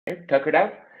Tuckered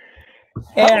out.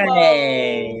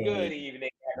 Hello, good Hey. evening,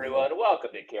 everyone.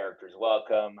 Welcome to Characters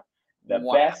Welcome, the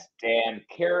Wow. best damn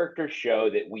character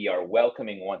show that we are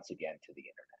welcoming once again to the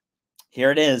internet. Here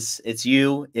it is. It's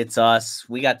you. It's us.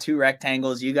 We got two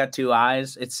rectangles. You got two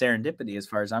eyes. It's serendipity as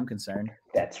far as I'm concerned.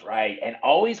 That's right. And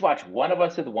always watch one of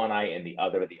us with one eye and the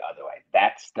other with the other eye.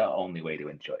 That's the only way to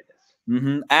enjoy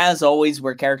this. As always,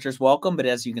 we're Characters Welcome, but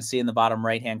as you can see in the bottom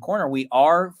right-hand corner, we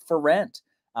are for rent.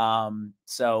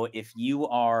 So if you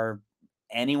are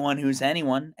anyone who's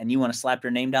anyone and you want to slap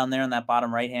your name down there in that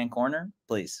bottom right-hand corner,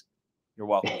 please, you're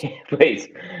welcome. Please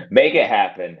make it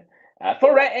happen.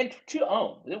 For rent and to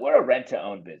own. We're a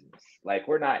rent-to-own business. Like,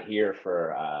 we're not here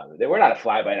for, we're not a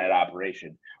fly-by-night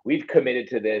operation. We've committed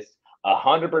to this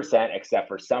 100%, except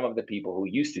for some of the people who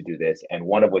used to do this, and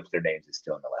one of which their names is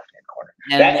still in the left-hand corner.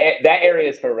 And that area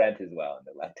is for rent as well in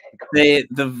the left-hand corner.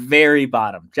 The very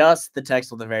bottom, just the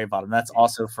text on the very bottom. That's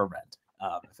also for rent.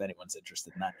 If anyone's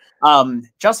interested in that.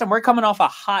 Justin, we're coming off a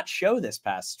hot show this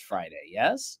past Friday,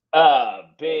 yes?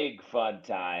 Big fun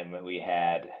time we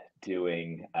had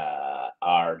doing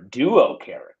our duo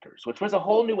characters, which was a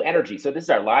whole new energy. So this is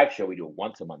our live show. We do it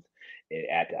once a month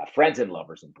at Friends and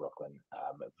Lovers in Brooklyn.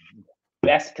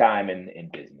 Best time in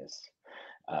business,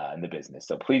 in the business.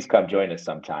 So please come join us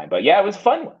sometime. But yeah, it was a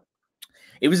fun one.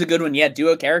 It was a good one. Yeah,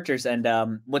 duo characters.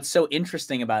 And what's so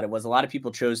interesting about it was a lot of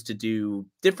people chose to do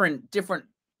different,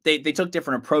 they took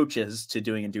different approaches to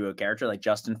doing a duo character. Like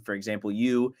Justin, for example,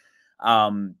 you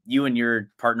and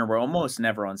your partner were almost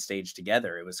never on stage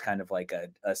together. It was kind of like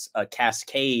a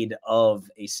cascade of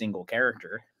a single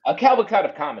character. A cavalcade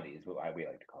of comedy is what we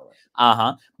like to call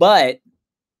it. But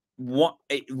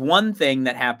one thing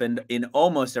that happened in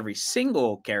almost every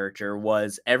single character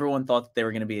was everyone thought that they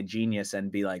were going to be a genius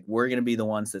and be like, we're going to be the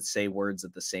ones that say words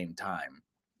at the same time.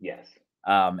 Yes.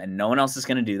 And no one else is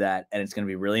going to do that. And it's going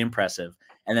to be really impressive.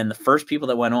 And then the first people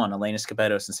that went on, Elena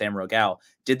Scapetos and Sam Rogal,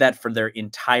 did that for their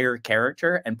entire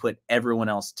character and put everyone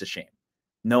else to shame.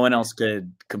 No one else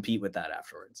could compete with that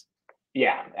afterwards.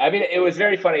 Yeah. I mean, it was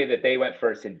very funny that they went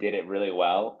first and did it really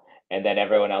well. And then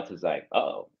everyone else was like,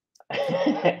 uh-oh.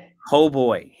 Oh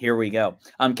boy, here we go.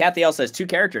 Kathy L says 2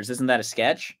 characters. Isn't that a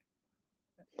sketch?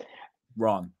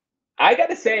 Wrong. I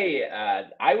gotta say,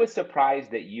 I was surprised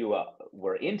that you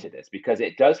were into this because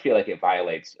it does feel like it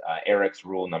violates Eric's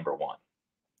rule number 1.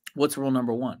 What's rule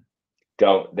number 1?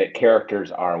 That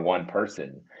characters are one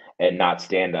person and not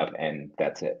stand up, and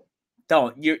that's it.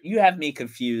 Don't you have me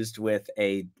confused with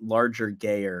a larger,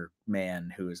 gayer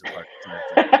man who is a part of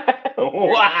the character.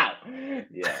 Wow.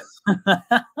 Yes.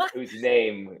 Whose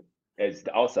name is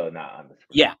also not on the screen.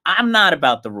 Yeah, I'm not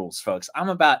about the rules, folks. I'm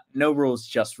about no rules,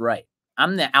 just right.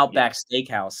 I'm the Outback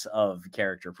Steakhouse of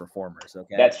character performers.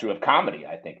 Okay, that's true of comedy,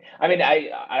 I think. I mean,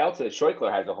 I also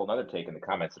Scheukler has a whole other take in the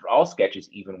comments. They're all sketches,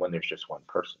 even when there's just one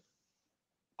person.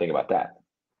 Think about that.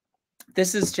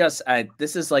 This is just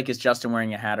this is like, is Justin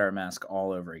wearing a hat or a mask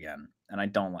all over again, and I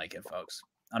don't like it, folks.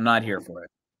 I'm not here for it.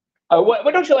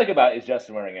 What don't you like about is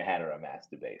Justin wearing a hat or a mask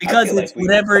debate? Because it's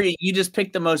whatever you just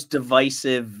pick the most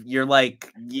divisive. You're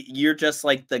just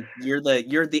like you're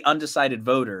the undecided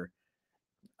voter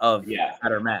of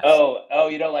hat or mask. Oh,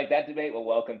 you don't like that debate? Well,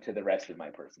 welcome to the rest of my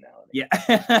personality.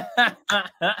 Yeah.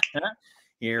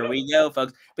 Here we go,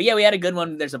 folks. But yeah, we had a good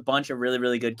one. There's a bunch of really,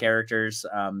 really good characters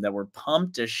that we're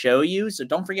pumped to show you. So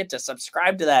don't forget to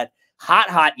subscribe to that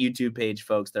hot YouTube page,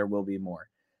 folks. There will be more.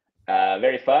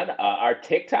 Very fun. Our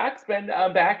TikTok's been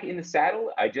back in the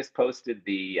saddle. I just posted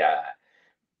the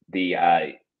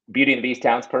Beauty and the Beast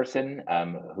townsperson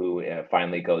who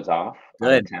finally goes off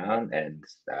on town, and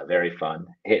very fun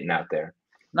hitting out there.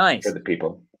 Nice for the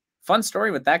people. Fun story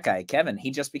with that guy, Kevin.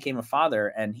 He just became a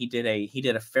father, and he did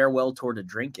a farewell tour to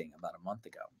drinking about a month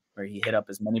ago, where he hit up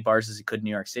as many bars as he could in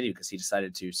New York City because he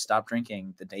decided to stop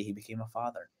drinking the day he became a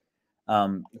father.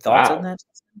 Thoughts on that?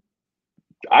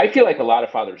 I feel like a lot of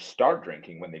fathers start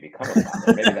drinking when they become a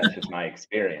father. Maybe that's just my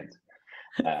experience.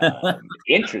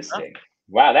 Interesting.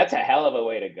 Wow, that's a hell of a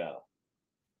way to go.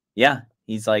 Yeah,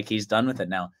 he's done with it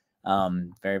now.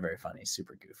 Very, very funny.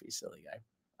 Super goofy, silly guy.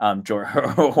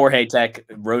 Jorge Tech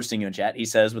roasting you in chat. He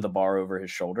says with a bar over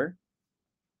his shoulder.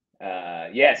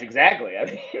 Yes, exactly. I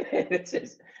mean, this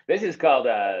is called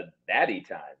daddy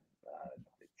time.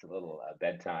 It's a little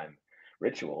bedtime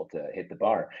ritual to hit the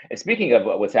bar. And speaking of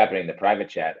what's happening in the private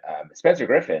chat, Spencer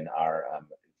Griffin, our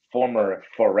former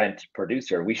For Rent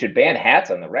producer, we should ban hats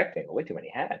on the rectangle. Way too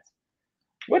many hats.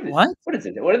 What is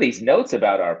it? What are these notes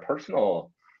about our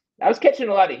personal? I was catching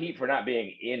a lot of heat for not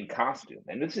being in costume,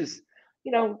 and this is,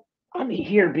 I'm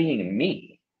here being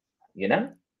me.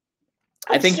 I'm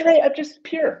just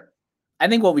pure. I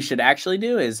think what we should actually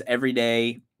do is every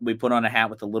day we put on a hat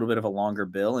with a little bit of a longer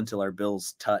bill until our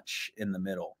bills touch in the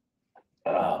middle.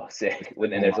 Oh, sick.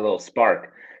 And there's a little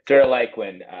spark. Sort of like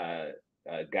when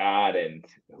God and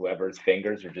whoever's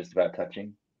fingers are just about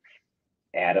touching.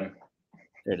 Adam.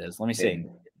 There it is. Let me see. And,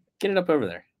 Get it up over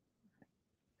there.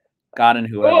 God and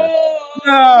whoever. oh,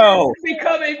 No!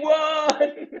 Becoming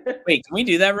one! Wait, can we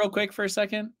do that real quick for a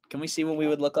second? Can we see what we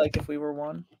would look like if we were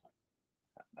one?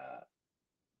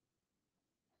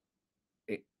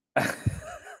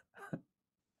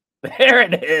 There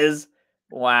it is.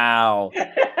 Wow.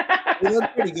 We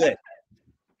look pretty good.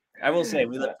 I will say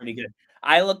we look pretty good.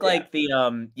 I look like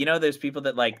the you know, there's people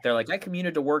that like they're like, I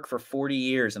commuted to work for 40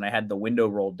 years and I had the window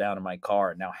rolled down in my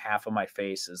car. And now half of my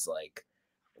face is like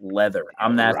leather.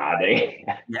 I'm that Roddy.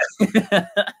 Yeah.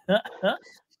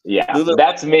 Yeah,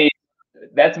 that's me.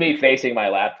 That's me facing my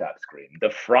laptop screen. The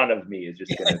front of me is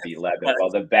just going to be leather, while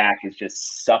the back is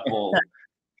just supple,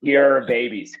 pure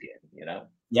baby skin. You know.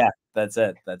 Yeah, that's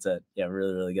it. That's it. Yeah,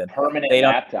 really, really good. Permanent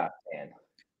laptop stand.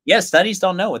 Yeah, studies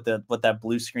don't know what that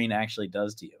blue screen actually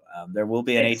does to you. There will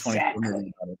be an A24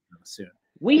 movie about it soon.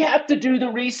 We have to do the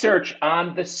research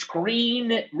on the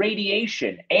screen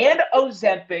radiation and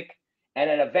Ozempic, and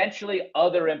then eventually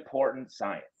other important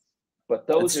science. But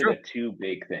those are the two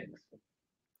big things.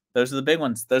 Those are the big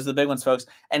ones. Those are the big ones, folks.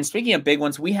 And speaking of big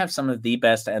ones, we have some of the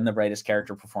best and the brightest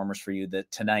character performers for you that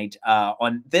tonight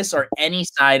on this or any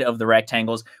side of the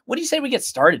rectangles. What do you say we get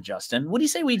started, Justin? What do you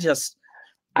say we just?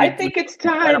 I think it's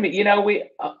time. You know,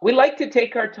 we like to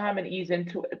take our time and ease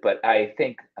into it, but I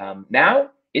think now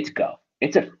it's go.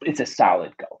 It's a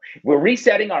solid go. We're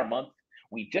resetting our month.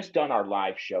 We've just done our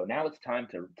live show. Now it's time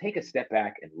to take a step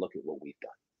back and look at what we've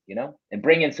done, you know, and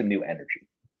bring in some new energy.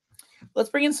 Let's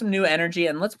bring in some new energy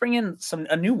and let's bring in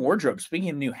a new wardrobe. Speaking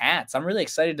of new hats, I'm really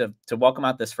excited to welcome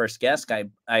out this first guest.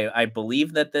 I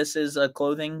believe that this is a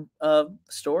clothing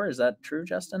store. Is that true,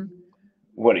 Justin?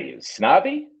 What are you,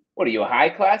 snobby? What are you, high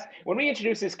class? When we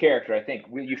introduce this character, I think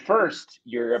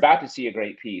you're about to see a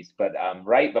great piece, but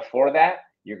right before that,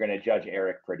 you're going to judge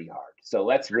Eric pretty hard. So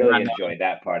let's really enjoy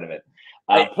that part of it.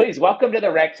 Please welcome to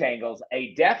the Rectangles,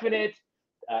 a definite,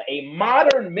 a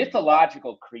modern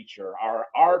mythological creature,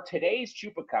 our today's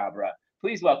chupacabra.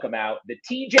 Please welcome out the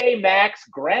TJ Maxx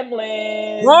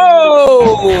Gremlin.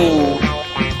 Whoa!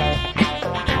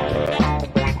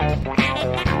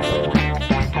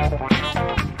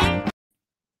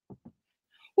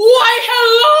 Why,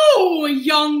 hello,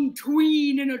 young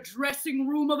tween in a dressing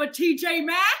room of a TJ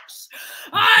Maxx.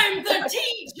 I'm the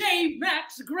TJ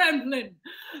Maxx Gremlin.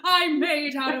 I'm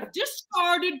made out of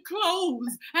discarded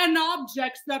clothes and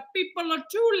objects that people are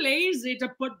too lazy to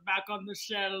put back on the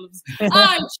shelves.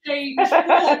 I change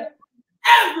clothes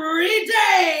every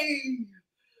day.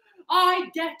 I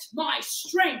get my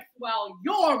strength while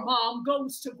your mom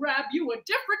goes to grab you a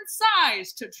different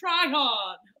size to try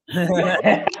on.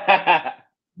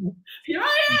 Here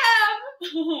I am.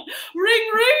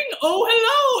 Ring, ring. Oh,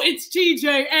 hello. It's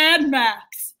TJ and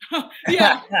Max.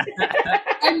 Yeah,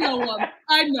 I know him.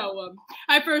 I know him.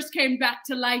 I first came back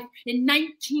to life in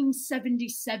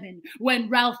 1977 when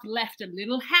Ralph left a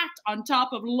little hat on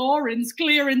top of Lauren's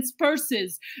clearance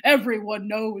purses. Everyone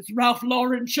knows Ralph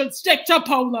Lauren should stick to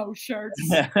polo shirts.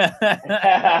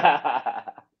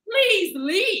 Please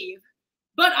leave.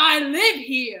 But I live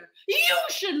here. You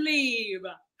should leave.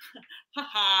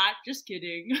 Haha, just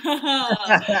kidding.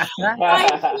 I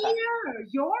hear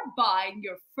you're buying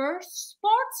your first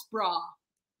sports bra.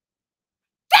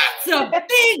 That's a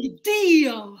big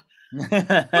deal.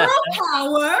 Girl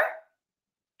power.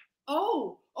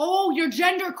 Oh, you're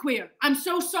genderqueer. I'm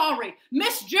so sorry.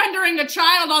 Misgendering a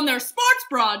child on their sports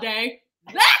bra day.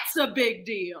 That's a big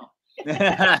deal.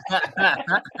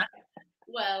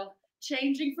 Well,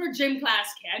 changing for gym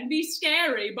class can be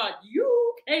scary, but you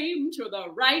came to the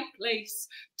right place.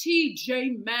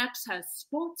 TJ Maxx has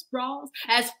sports bras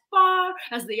as far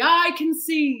as the eye can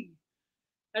see.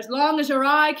 As long as your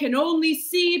eye can only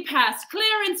see past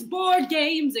clearance board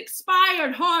games,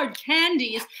 expired hard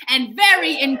candies, and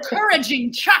very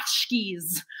encouraging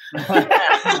tchotchkes. Only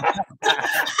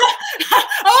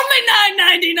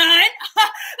 $9.99.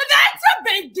 That's a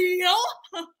big deal.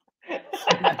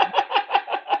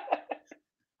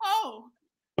 Oh,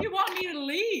 you want me to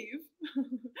leave?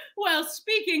 Well,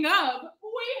 speaking of,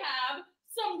 we have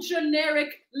some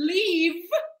generic leave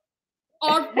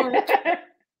artwork.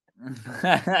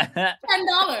 $10.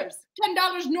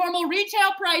 $10 normal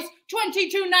retail price,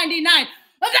 $22.99.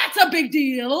 That's a big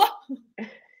deal.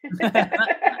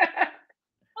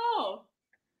 Oh,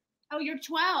 you're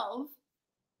 12.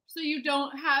 So you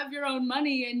don't have your own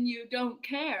money and you don't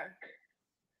care.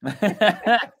 But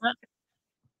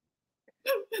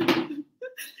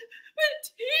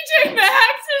TJ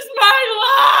Maxx is my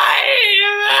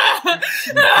life.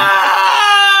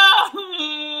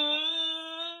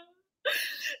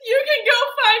 You can go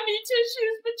find me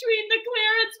tissues between the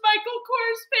clearance Michael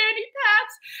Kors fanny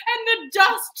packs and the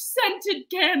dust-scented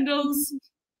candles.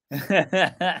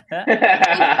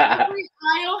 Every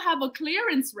aisle have a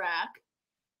clearance rack.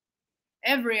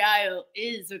 Every aisle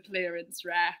is a clearance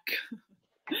rack.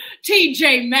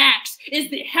 TJ Maxx is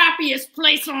the happiest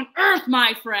place on earth,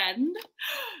 my friend.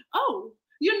 Oh,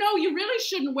 you know, you really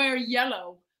shouldn't wear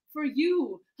yellow, for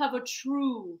you have a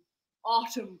true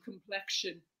autumn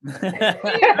complexion.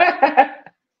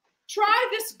 Try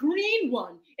this green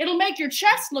one. It'll make your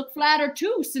chest look flatter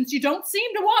too, since you don't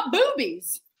seem to want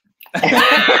boobies.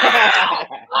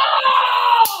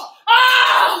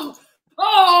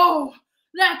 Oh,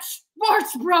 that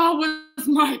sports bra was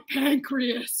my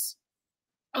pancreas.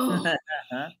 Oh.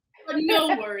 But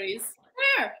no worries.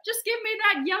 There, just give me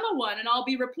that yellow one and I'll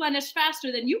be replenished faster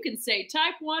than you can say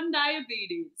type 1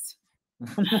 diabetes.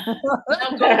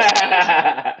 Now go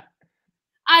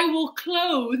I will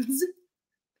clothes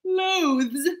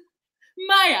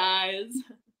my eyes.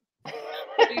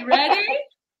 Are you ready?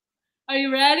 Are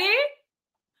you ready?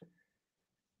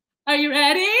 Are you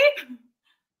ready?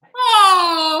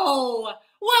 Oh,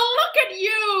 well, look at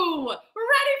you,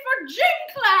 ready for gym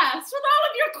class with all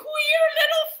of your queer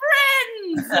little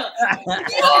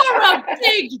friends. You're a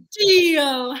big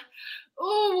deal.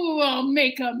 Oh, I'll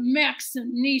make a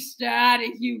Maxinista out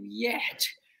of you yet.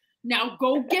 Now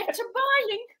go get to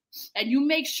buying, and you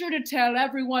make sure to tell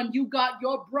everyone you got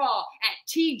your bra at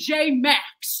TJ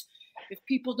Maxx. If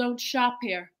people don't shop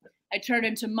here, I turn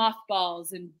into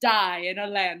mothballs and die in a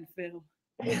landfill.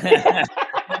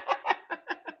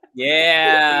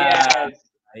 Yeah.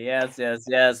 Yes.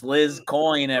 Liz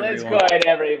Coin, everyone. Liz Coin,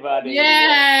 everybody.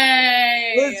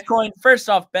 Yay! Liz Coin, first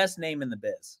off, best name in the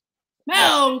biz.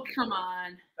 Oh, come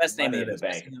on. Best name in the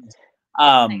Money in biz.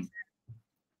 the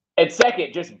And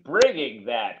second, just bringing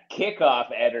that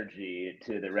kickoff energy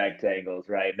to the rectangles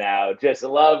right now. Just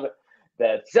love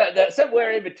that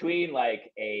somewhere in between,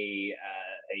 like a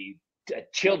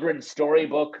children's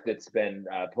storybook that's been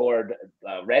poured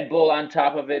Red Bull on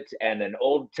top of it, and an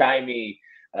old-timey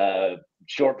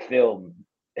short film.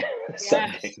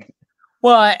 Something.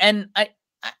 Well, and I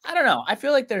don't know. I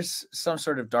feel like there's some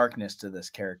sort of darkness to this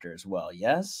character as well.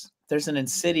 Yes, there's an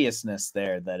insidiousness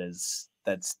there that's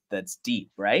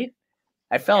deep, right?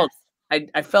 I felt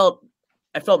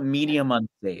medium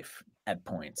unsafe at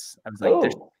points. I was like,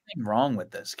 there's something wrong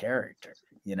with this character,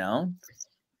 you know?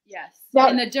 Yes. Now,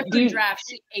 in the different drafts,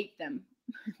 she ate them.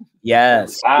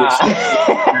 Yes.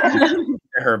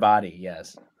 Her body,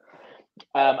 yes.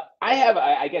 I have,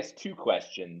 I guess, two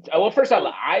questions. Well, first off,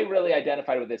 I really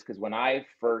identified with this because when I'm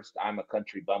a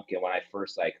country bumpkin. When I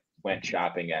first went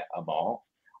shopping at a mall,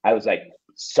 I was like,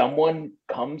 someone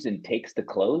comes and takes the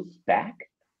clothes back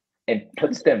and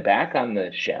puts them back on the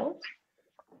shelf?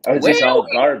 Or is this all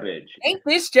garbage? Ain't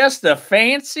this just the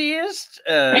fanciest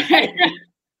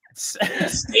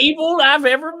stable I've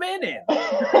ever been in?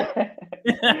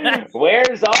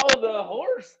 Where's all the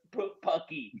horse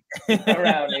pucky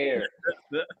around here?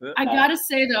 I gotta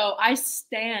say though, I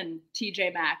stan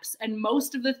TJ Maxx, and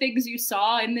most of the things you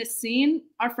saw in this scene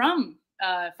are from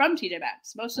TJ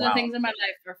Maxx. Most of the things in my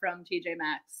life are from TJ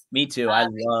Maxx. Me too. I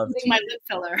love my lip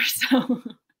filler. So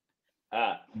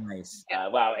nice.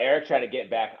 Wow, Eric trying to get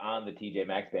back on the TJ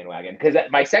Maxx bandwagon, because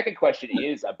my second question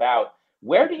is about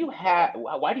why do you have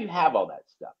all that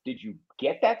stuff? Did you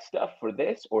get that stuff for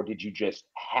this, or did you just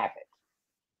have it?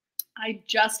 I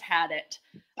just had it.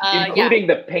 Including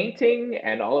the painting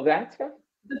and all of that stuff?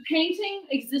 The painting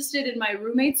existed in my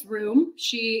roommate's room.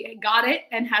 She got it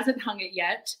and hasn't hung it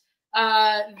yet.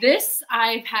 This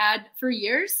I've had for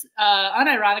years.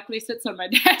 Unironically sits on my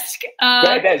desk.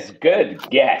 That's good.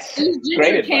 Yes.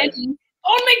 Great advice.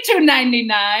 Only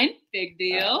 $2.99. Big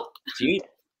deal.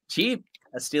 Cheap.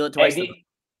 Let's steal it twice.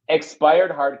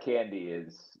 Expired hard candy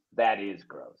is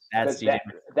gross.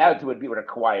 That would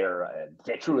require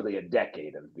truly a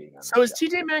decade of being on. So is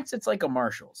TJ Maxx? It's like a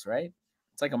Marshalls, right?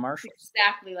 It's like a Marshalls.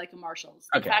 Exactly like a Marshalls.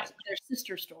 In fact, they're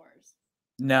sister stores.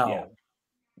 No. Yeah.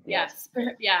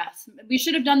 Yes. We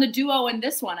should have done the duo in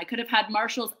this one. I could have had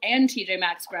Marshalls and TJ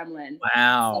Maxx Gremlin.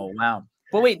 Wow.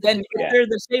 But wait, then if they're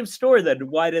the same store, then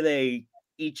why do they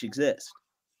each exist?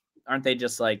 Aren't they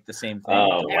just like the same thing?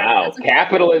 Oh, wow.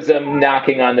 Capitalism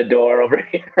knocking on the door over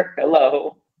here.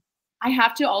 Hello. I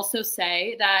have to also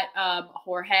say that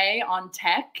Jorge on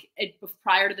Tech,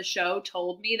 prior to the show,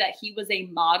 told me that he was a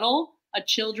model a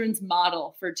children's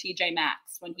model for TJ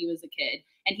Maxx when he was a kid,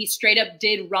 and he straight up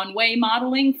did runway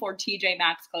modeling for TJ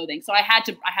Maxx clothing. So I had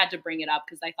to bring it up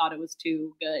because I thought it was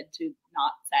too good to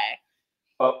not say.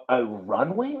 A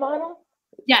runway model?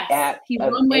 Yes, he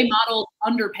runway modeled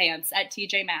underpants at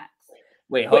TJ Maxx.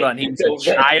 Wait, hold on. He was a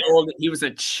child. He was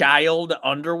a child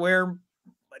underwear.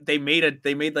 They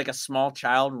made like a small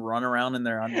child run around in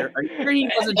their under. Are you sure he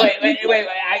wasn't? Wait.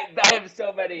 I have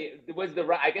so many.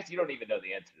 I guess you don't even know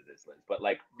the answer to this, Liz. But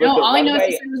like, no, the all I know runway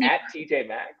is at TJ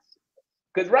Maxx,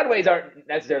 because runways aren't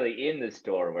necessarily in the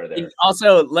store where they're.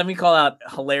 Also, let me call out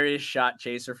hilarious shot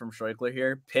chaser from Schreukler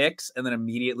here. Picks and then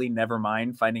immediately never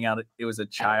mind, finding out it was a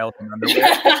child in underwear.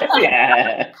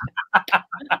 Yeah.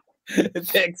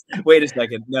 Picks. Wait a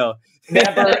second. No.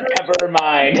 Never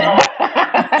mind.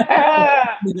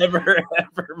 Never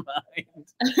ever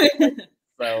mind.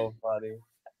 So funny.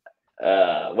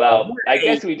 Well, I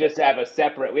guess we just have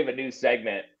we have a new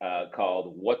segment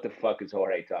called "What the fuck is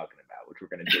Jorge talking about?" which we're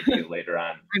going to debut later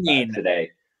on.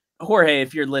 Today. Jorge,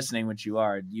 if you're listening, which you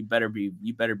are, you better be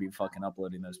fucking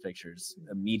uploading those pictures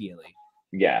immediately.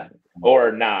 Yeah,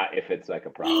 or not if it's like a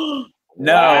problem.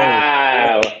 No.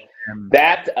 Wow.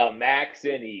 That's a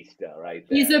Maxinista right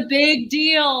there. He's a big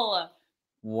deal.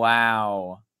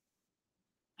 Wow.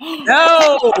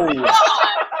 No!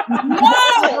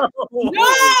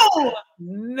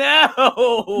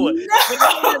 No!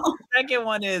 The second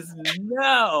one is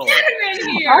no. Get him in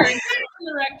here. Get him in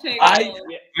the rectangle. I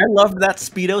loved that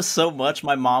Speedo so much.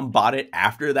 My mom bought it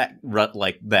after that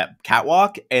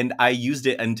catwalk, and I used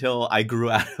it until I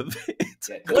grew out of it.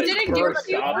 You didn't give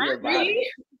it.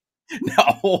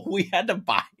 No, we had to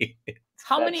buy it.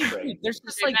 How many? There's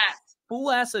just like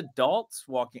full ass adults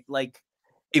walking. Like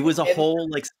it was a whole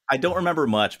I don't remember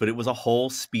much, but it was a whole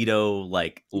Speedo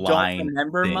line. Don't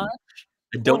remember thing. Much?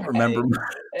 I don't remember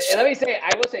much. Let me say,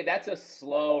 I will say that's a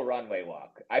slow runway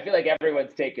walk. I feel like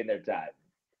everyone's taking their time.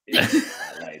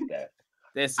 Right there.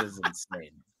 This is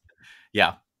insane.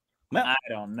 Yeah. Well, I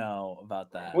don't know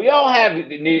about that. We all have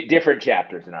different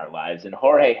chapters in our lives, and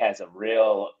Jorge has a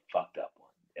real fucked up one.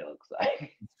 It looks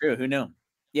like. It's true. Who knew?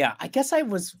 Yeah, I guess I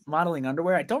was modeling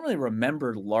underwear. I don't really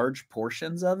remember large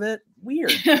portions of it.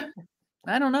 Weird.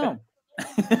 I don't know.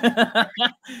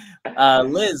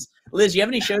 Liz, you have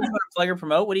any shows you want to plug or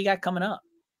promote? What do you got coming up?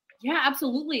 Yeah,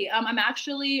 absolutely. I'm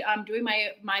doing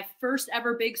my first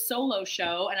ever big solo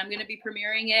show, and I'm going to be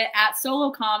premiering it at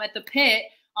SoloCom at the Pit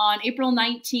on April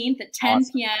 19th at 10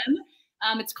 p.m.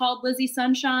 It's called Lizzie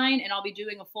Sunshine, and I'll be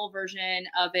doing a full version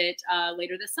of it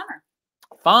later this summer.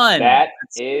 Fun.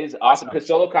 That's awesome because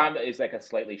SoloCom is like a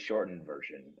slightly shortened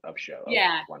version of show.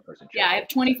 Yeah. One person show. Yeah, I have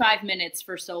 25 minutes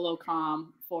for SoloCom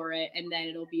for it, and then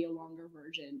it'll be a longer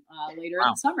version later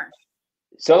in the summer.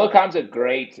 SoloCom's a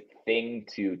great thing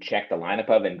to check the lineup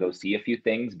of and go see a few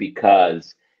things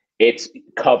because it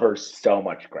covers so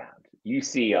much ground. You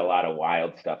see a lot of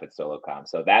wild stuff at SoloCom,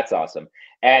 so that's awesome.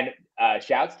 And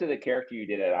shouts to the character you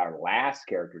did at our last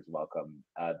Characters Welcome,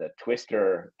 the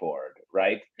Twister board,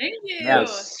 right? Thank you. It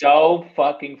was so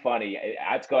fucking funny.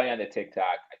 It's going on the TikTok,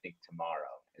 I think,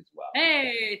 tomorrow as well.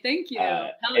 Hey, thank you.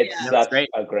 It's such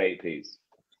a great piece.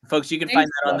 Folks, you can find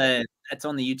that it's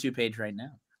on the YouTube page right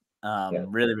now.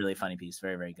 Really, really funny piece.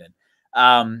 Very, very good.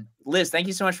 Liz, thank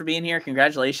you so much for being here.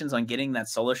 Congratulations on getting that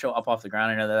solo show up off the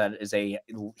ground. I know that is a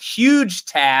huge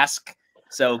task.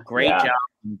 So great job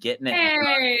in getting it.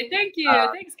 Hey, thank you.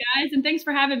 Thanks, guys. And thanks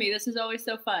for having me. This is always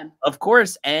so fun. Of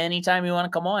course. Anytime you want to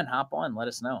come on, hop on. Let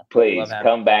us know. Please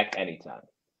come back anytime.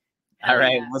 All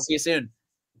right. We'll see you soon.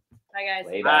 Bye, guys.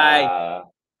 Later. Bye.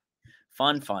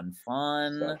 Fun. So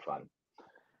fun.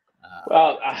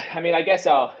 Well, I mean, I guess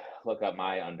I'll look up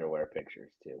my underwear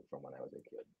pictures too from when I was a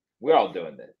kid. We're all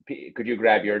doing this. Could you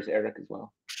grab yours, Eric, as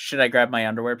well? Should I grab my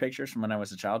underwear pictures from when I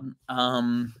was a child?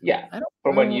 Yeah,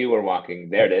 from when you were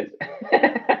walking. There it is. There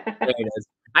it is.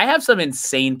 I have some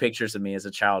insane pictures of me as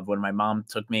a child when my mom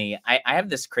took me. I have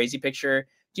this crazy picture.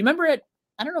 Do you remember it?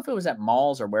 I don't know if it was at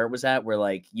malls or where it was at, where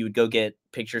like you would go get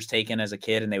pictures taken as a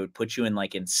kid and they would put you in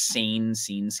like insane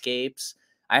scenescapes.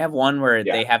 I have one where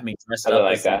they have me dressed up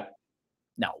like that.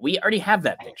 No, we already have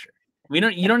that picture. You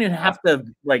don't even have to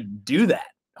like do that.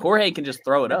 Jorge can just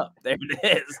throw it up. There it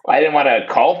is. Well, I didn't want to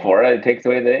call for it. It takes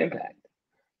away the impact.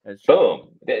 Boom.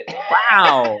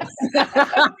 Wow.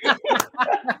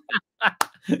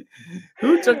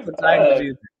 Who took the time to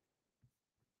do that?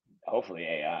 Hopefully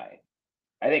AI.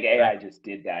 I think AI just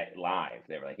did that live.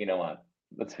 They were like, you know what?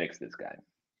 Let's fix this guy.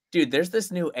 Dude, there's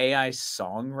this new AI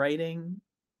songwriting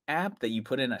app that you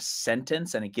put in a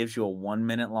sentence and it gives you a 1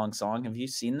 minute long song. Have you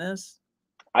seen this?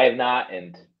 I have not,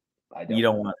 and I don't. You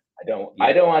don't want.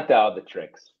 I don't want all the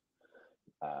tricks.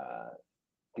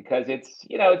 because it's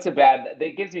a bad.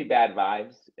 It gives me bad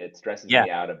vibes. It stresses Yeah. me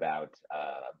out about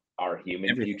our human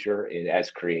Everything. future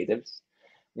as creatives.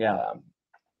 Yeah.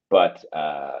 But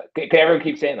everyone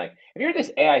keeps saying, like, if you're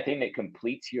this AI thing that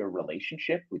completes your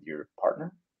relationship with your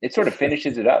partner, it sort of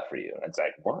finishes it up for you. And it's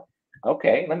like, what?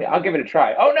 Okay, I'll give it a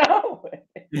try. Oh no,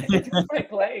 it took my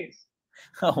place.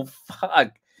 Oh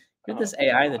fuck! You're this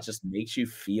AI God. that just makes you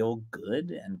feel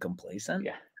good and complacent.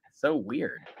 Yeah. So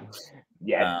weird.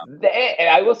 Yeah.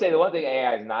 I will say the one thing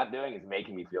AI is not doing is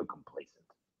making me feel complacent.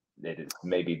 It is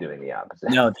maybe doing the opposite.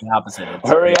 No, the opposite.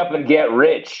 Hurry up and get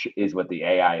rich is what the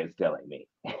AI is telling me.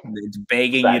 It's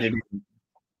begging you to do.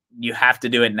 You have to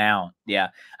do it now. Yeah.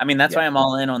 I mean, that's why I'm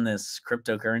all in on this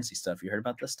cryptocurrency stuff. You heard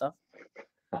about this stuff?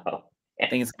 Oh. I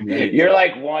think it's gonna be You're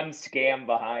like one scam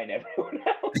behind everyone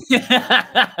else.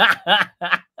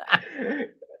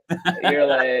 You're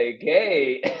like,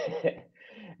 hey,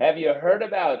 have you heard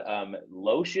about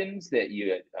lotions that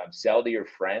you sell to your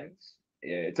friends?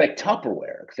 It's like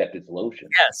Tupperware, except it's lotion.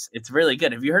 Yes, it's really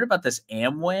good. Have you heard about this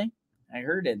Amway? I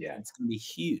heard it. Yeah. It's gonna be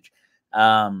huge.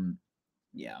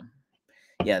 Yeah.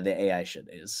 Yeah, the AI shit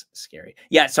is scary.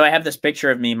 Yeah, so I have this picture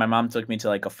of me. My mom took me to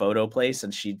like a photo place,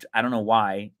 and I don't know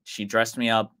why, she dressed me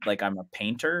up like I'm a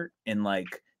painter in like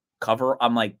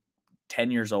I'm like 10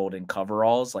 years old in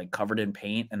coveralls, like covered in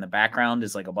paint, and the background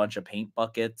is like a bunch of paint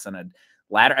buckets and a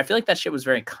ladder. I feel like that shit was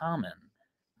very common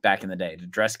back in the day to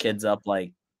dress kids up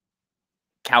like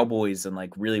cowboys and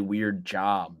like really weird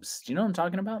jobs. Do you know what I'm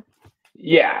talking about?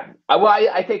 Yeah. Well,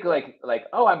 I think like,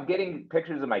 oh, I'm getting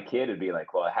pictures of my kid. It'd be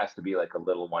like, well, it has to be like a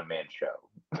little one-man show.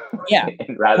 Yeah.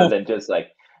 Rather than just like,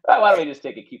 oh, why don't we just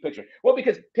take a cute picture? Well,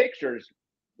 because pictures,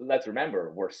 let's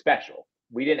remember, were special.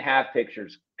 We didn't have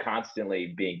pictures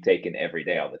constantly being taken every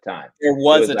day all the time. There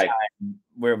was a time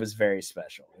where it was very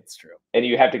special. It's true. And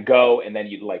you have to go, and then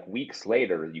you like weeks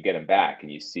later, you get them back,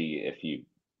 and you see if you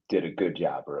did a good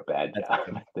job or a bad job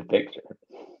with the picture.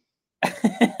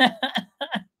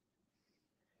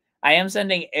 I'm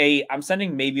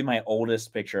sending maybe my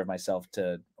oldest picture of myself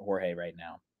to Jorge right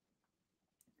now.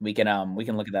 We can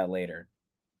look at that later.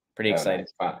 Pretty excited.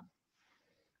 Nice.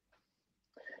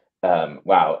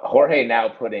 Wow, Jorge now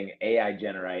putting AI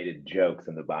generated jokes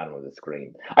on the bottom of the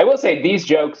screen. I will say these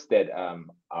jokes that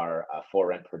our For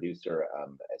Rent producer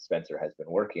Spencer has been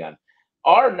working on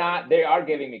they are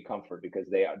giving me comfort because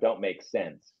they don't make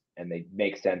sense, and they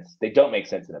don't make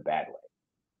sense in a bad way.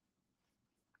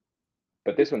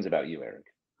 But this one's about you, Eric.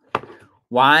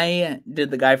 Why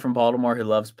did the guy from Baltimore who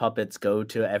loves puppets go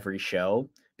to every show?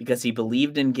 Because he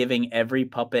believed in giving every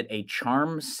puppet a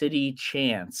Charm City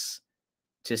chance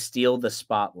to steal the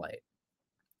spotlight.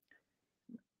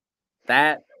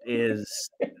 That is,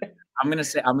 I'm going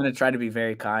to try to be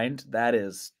very kind. That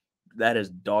is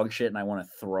dog shit, and I want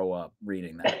to throw up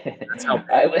reading that.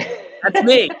 That's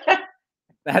me.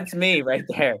 That's me right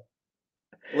there.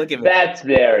 Look at me. That's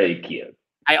very cute.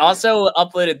 I also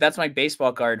uploaded, that's my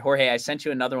baseball card. Jorge, I sent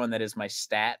you another one that is my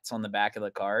stats on the back of the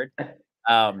card.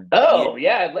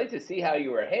 Yeah, I'd like to see how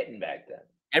you were hitting back then.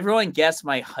 Everyone guess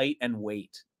my height and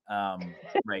weight.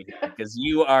 Right, because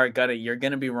you're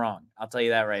gonna be wrong. I'll tell you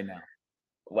that right now.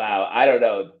 Wow, I don't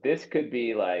know. This could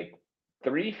be like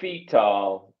 3 feet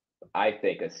tall. I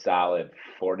think a solid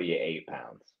 48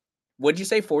 pounds. Would you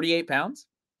say 48 pounds?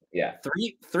 Yeah.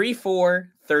 34.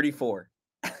 34.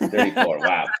 34.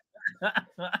 Wow.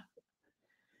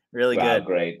 Really good.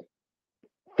 Great.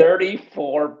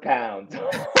 34 pounds.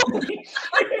 Holy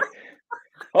shit.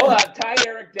 Hold on, tie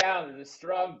Eric down. There's a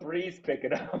strong breeze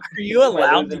picking up. Are you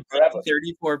allowed to weigh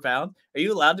 34 pounds? Are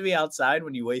you allowed to be outside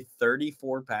when you weigh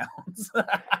 34 pounds?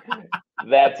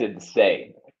 That's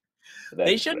insane.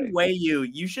 They shouldn't weigh you.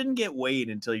 You shouldn't get weighed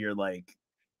until you're like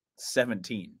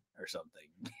 17 or something.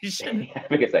 You shouldn't.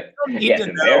 Because it's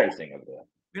embarrassing.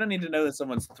 We don't need to know that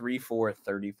someone's 3'4",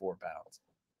 34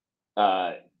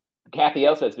 pounds. Kathy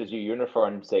L says, "Did your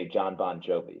uniform say John Bon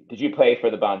Jovi? Did you play for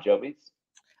the Bon Jovis?"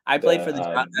 I played for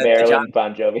the Maryland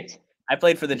Bon Jovis. I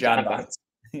played for the John Bons.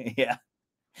 Yeah,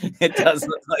 it does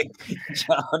look like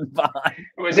John Bon.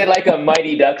 Was it like a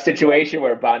Mighty Duck situation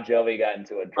where Bon Jovi got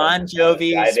into a Bon Jovi?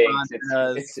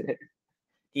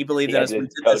 He believed that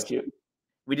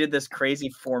we did this crazy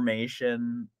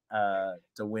formation to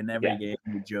win every game.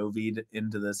 We Jovi'd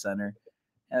into the center.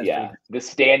 Yeah, the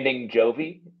standing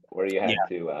Jovi, where you had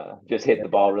to just hit the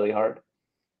ball really hard.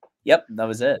 Yep, that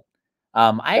was it.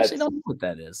 I actually don't know what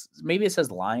that is. Maybe it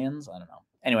says Lions. I don't know.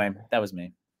 Anyway, that was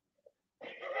me.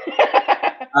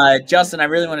 Justin, I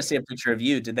really want to see a picture of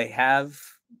you. Did they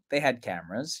had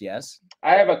cameras? Yes.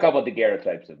 I have a couple of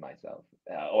daguerreotypes of myself,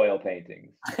 oil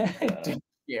paintings.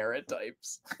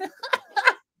 Daguerreotypes.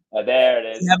 There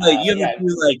it is. You have a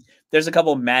few like There's a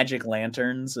couple magic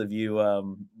lanterns of you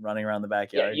running around the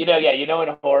backyard. You know in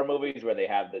horror movies where they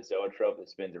have the zoetrope that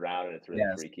spins around and it's really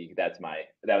Yes. freaky. That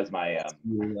was my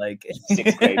You, like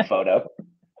 6th grade photo.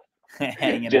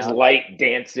 hanging Just out. light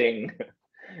dancing,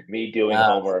 me doing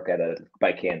homework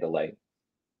by candlelight.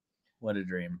 What a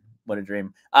dream. What a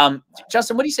dream.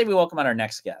 Justin, what do you say we welcome on our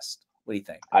next guest? What do you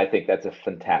think? I think that's a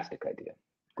fantastic idea.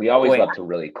 We always love to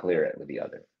really clear it with the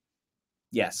other.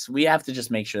 Yes, we have to just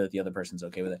make sure that the other person's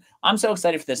okay with it. I'm so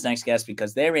excited for this next guest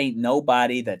because there ain't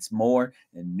nobody that's more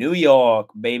than New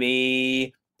York,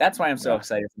 baby. That's why I'm so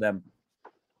excited for them.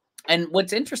 And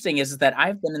what's interesting is that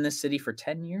I've been in this city for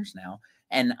 10 years now,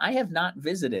 and I have not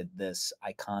visited this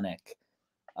iconic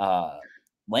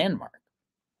landmark.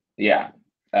 Yeah.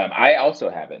 I also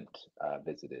haven't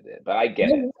visited it, but I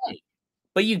get it.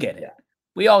 But you get it. Yeah.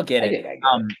 We all get it. I get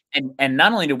it. And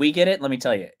not only do we get it, let me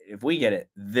tell you, if we get it,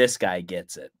 this guy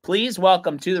gets it. Please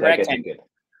welcome to the rectangle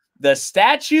the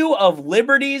Statue of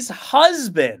Liberty's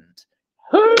husband.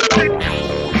 Woo!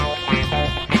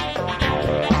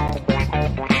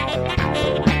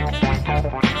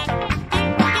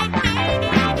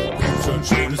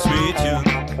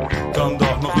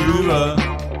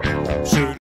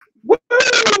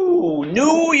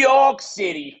 New York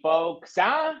City, folks,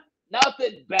 huh?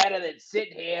 Nothing better than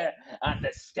sitting here on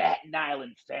the Staten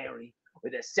Island ferry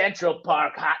with a Central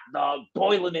Park hot dog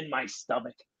boiling in my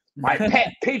stomach, my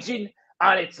pet pigeon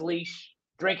on its leash,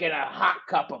 drinking a hot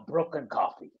cup of Brooklyn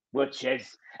coffee, which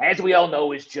is, as we all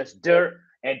know, is just dirt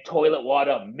and toilet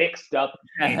water mixed up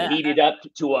and heated up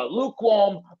to a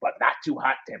lukewarm but not too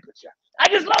hot temperature. I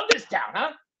just love this town,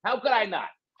 huh? How could I not?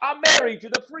 I'm married to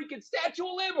the freaking Statue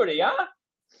of Liberty, huh?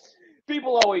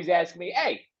 People always ask me,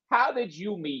 hey, how did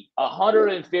you meet a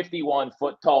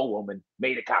 151-foot tall woman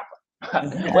made of copper?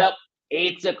 Well,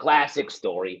 it's a classic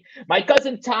story. My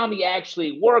cousin Tommy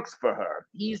actually works for her.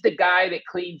 He's the guy that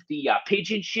cleans the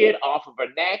pigeon shit off of her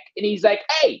neck. And he's like,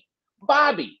 hey,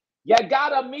 Bobby, you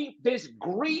gotta meet this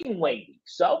green lady.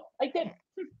 So I did.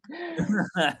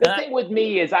 The thing with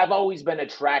me is I've always been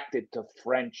attracted to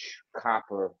French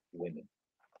copper women.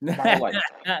 My life.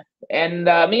 And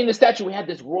me and the statue, we had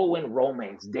this whirlwind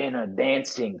romance, dinner,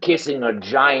 dancing, kissing her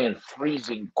giant,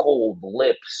 freezing cold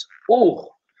lips. Ooh,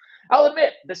 I'll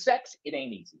admit, the sex, it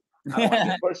ain't easy. I don't want to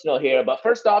get personal here, but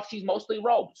first off, she's mostly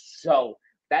robed, so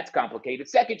that's complicated.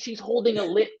 Second, she's holding a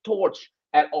lit torch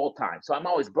at all times, so I'm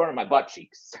always burning my butt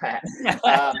cheeks. And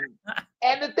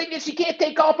the thing is, she can't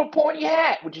take off her pointy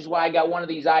hat, which is why I got one of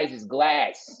these eyes is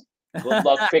glass. Good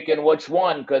luck picking which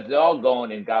one, because they're all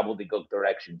going in gobbledygook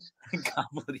directions.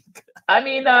 Gobbledygook. I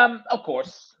mean, of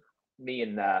course, me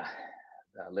and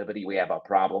Liberty, we have our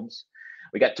problems.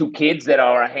 We got 2 kids that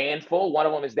are a handful. One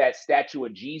of them is that statue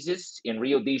of Jesus in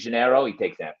Rio de Janeiro. He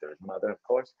takes after his mother, of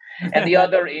course. And the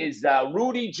other is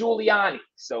Rudy Giuliani.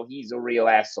 So he's a real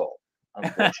asshole,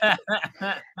 unfortunately.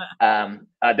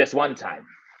 This one time,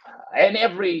 in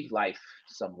every life,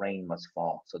 some rain must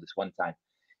fall. So this one time,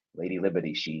 Lady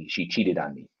Liberty, she cheated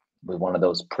on me with one of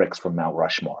those pricks from Mount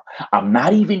Rushmore. I'm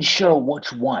not even sure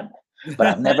which one, but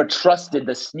I've never trusted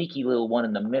the sneaky little one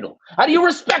in the middle. How do you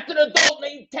respect an adult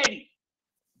named Teddy?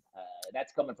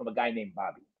 That's coming from a guy named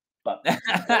Bobby. But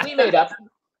we made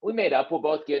up. We're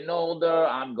both getting older.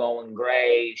 I'm going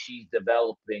gray. She's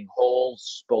developing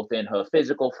holes, both in her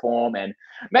physical form and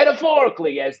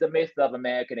metaphorically, as the myth of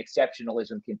American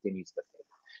exceptionalism continues to fade.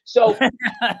 So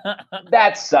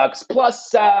that sucks.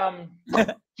 Plus,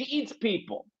 she eats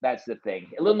people. That's the thing.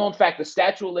 A little known fact, the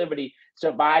Statue of Liberty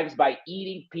survives by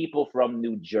eating people from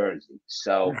New Jersey.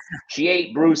 So she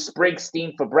ate Bruce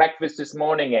Springsteen for breakfast this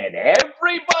morning, and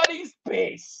everybody's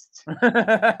pissed.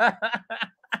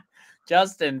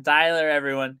 Justin, Tyler,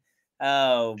 everyone.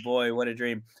 Oh, boy, what a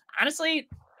dream. Honestly,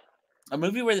 a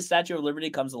movie where the Statue of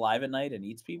Liberty comes alive at night and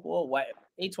eats people? What?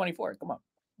 824, come on.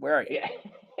 Where are you? Yeah.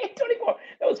 824.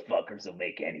 Those fuckers will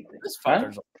make anything. Those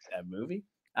fuckers will make that movie.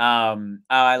 Oh,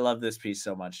 I love this piece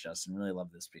so much, Justin. Really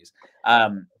love this piece.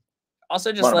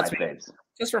 Also,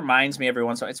 just reminds me every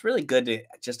once in a while. It's really good to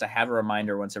have a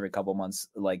reminder once every couple months,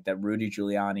 like that Rudy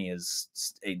Giuliani is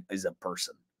a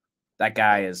person. That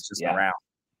guy is just around.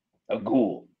 A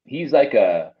ghoul. He's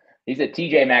a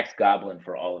TJ Maxx goblin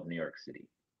for all of New York City.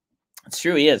 It's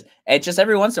true, he is. And just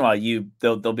every once in a while,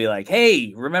 they'll be like,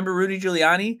 "Hey, remember Rudy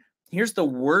Giuliani? Here's the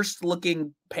worst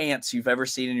looking pants you've ever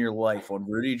seen in your life on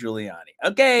Rudy Giuliani."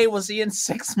 Okay, we'll see you in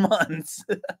 6 months.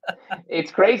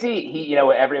 It's crazy.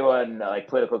 Everyone like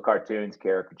political cartoons,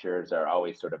 caricatures are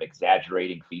always sort of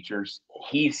exaggerating features.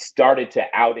 He started to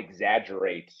out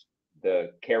exaggerate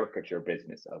the caricature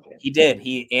business of him. He did.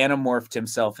 He anamorphed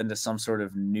himself into some sort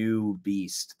of new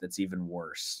beast that's even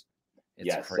worse.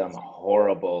 It's some crazy.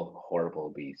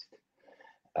 horrible beast.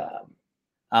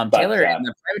 But, Taylor in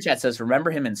the private chat says,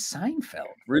 remember him in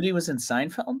Seinfeld. Rudy was in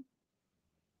Seinfeld?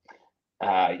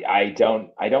 I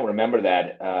don't remember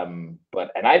that.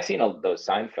 But I've seen those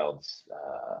Seinfelds.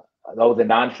 The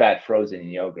non-fat frozen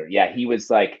yogurt. Yeah, he was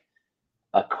like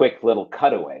a quick little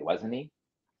cutaway, wasn't he?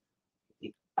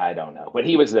 I don't know, but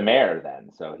he was the mayor then,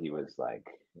 so he was like.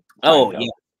 Oh Seinfeld.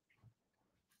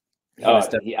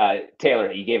 yeah.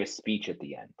 Taylor, he gave a speech at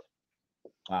the end.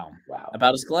 Wow.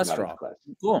 About his cholesterol. About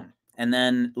his cholesterol. Cool. And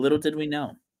then little did we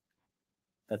know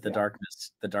that the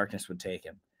darkness would take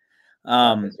him.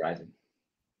 Rising.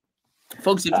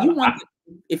 Folks,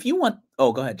 if you want,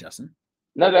 oh, go ahead, Justin.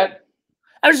 No, go ahead.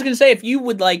 I was just going to say, if you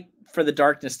would like for the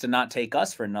darkness to not take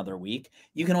us for another week,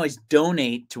 you can always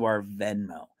donate to our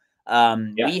Venmo.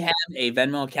 We have a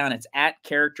Venmo account. It's at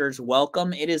Characters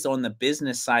Welcome. It is on the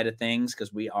business side of things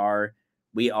because we are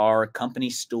company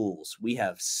stools. We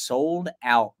have sold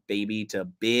out, baby, to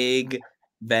big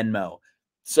Venmo.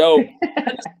 So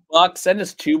send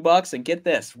us $2 and get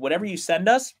this. Whatever you send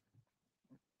us,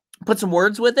 put some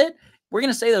words with it. We're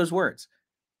going to say those words.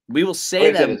 We will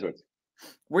say them.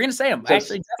 We're going to say them. So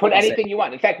actually, put anything you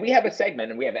want. In fact, we have a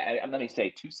segment, and we have, let me say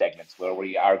 2 segments where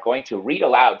we are going to read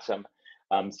aloud some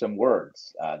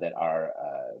words that our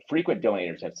frequent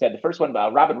donators have said. The first one,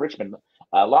 Robin Richmond,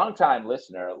 a longtime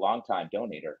listener, longtime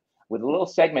donator, with a little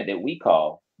segment that we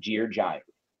call Jeer Gyre.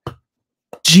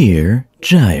 Jeer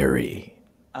Gyre.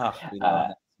 Oh, we love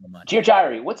that so much. Jeer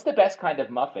Gyre, what's the best kind of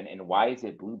muffin, and why is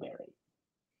it blueberry?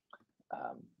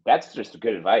 That's just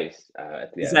good advice.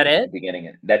 Is that it?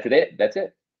 Beginning. That's it. That's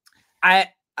it. I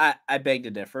beg to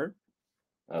differ.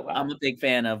 Oh, wow. I'm a big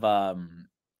fan of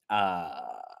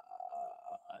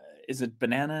is it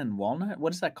banana and walnut?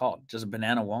 What is that called? Just a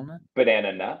banana walnut?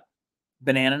 Banana nut.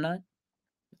 Banana nut?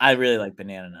 I really like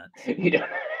banana nuts. You don't.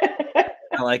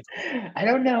 I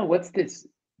don't know. What's this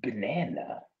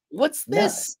banana? What's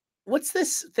this? Nut. What's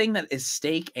this thing that is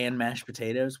steak and mashed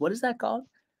potatoes? What is that called?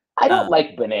 I don't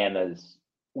like bananas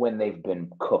when they've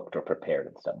been cooked or prepared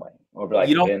in some way, or like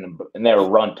in their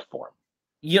runt form.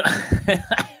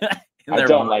 I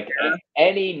don't like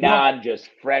any just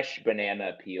fresh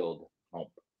banana peeled home.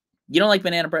 You don't like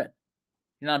banana bread.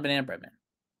 You're not a banana bread man.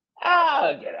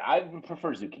 I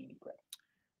prefer zucchini bread.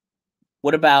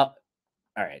 What about?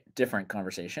 All right, different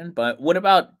conversation. But what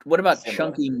about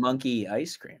Chunky Monkey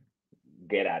ice cream?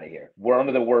 Get out of here. One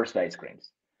of the worst ice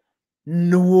creams.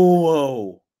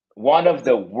 No. One of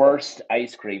the worst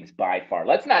ice creams by far.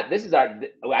 Let's not. This is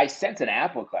I sense an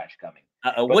apple clash coming.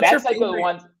 What's your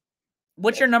favorite?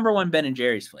 What's your number one Ben and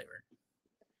Jerry's flavor?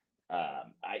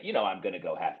 I'm gonna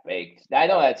go half baked. I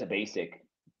know that's a basic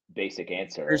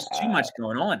answer. There's too much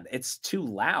going on. It's too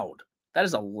loud. That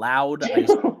is a loud ice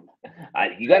cream.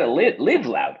 You gotta live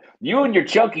loud. You and your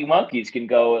chunky monkeys can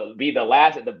go be the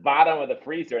last at the bottom of the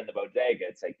freezer in the bodega.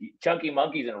 It's like chunky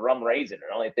monkeys and rum raisin are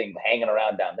the only thing hanging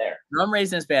around down there. Rum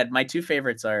raisin is bad. My 2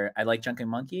 favorites are I like chunky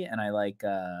monkey and I like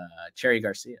Cherry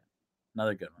Garcia.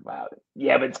 Another good one. Wow.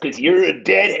 Yeah, but it's because you're a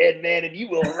deadhead, man, and you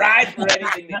will ride for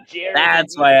anything that Jerry.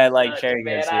 That's why I like Cherry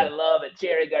Garcia. I love it.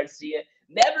 Cherry Garcia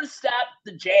never stopped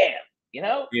the jam. You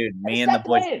know, dude. Me and the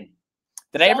boys.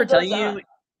 Did I ever tell you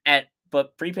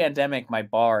But pre-pandemic, my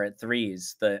bar at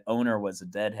Threes, the owner was a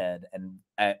deadhead. And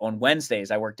on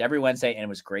Wednesdays, I worked every Wednesday, and it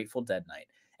was Grateful Dead night.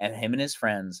 And him and his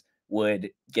friends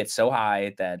would get so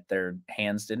high that their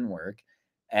hands didn't work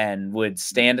and would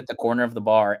stand at the corner of the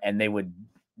bar, and they would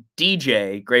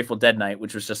DJ Grateful Dead night,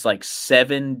 which was just like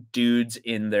 7 dudes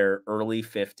in their early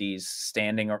 50s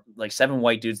standing, or like 7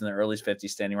 white dudes in their early 50s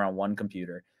standing around one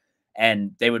computer.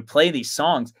 And they would play these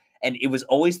songs, and it was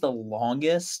always the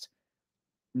longest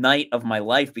night of my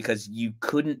life because you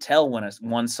couldn't tell when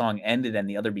one song ended and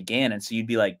the other began. And so you'd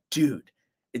be like, dude,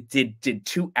 did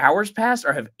 2 hours pass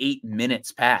or have 8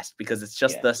 minutes passed? Because it's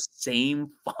just the same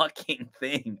fucking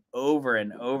thing over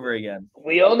and over again.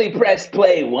 We only pressed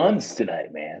play once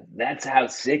tonight, man. That's how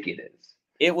sick it is.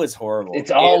 It was horrible.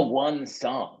 It's all one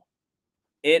song.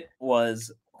 It was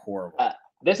horrible.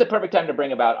 This is a perfect time to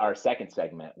bring about our second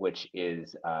segment, which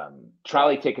is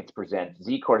Trolley Tickets present,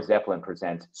 Z-Core Zeppelin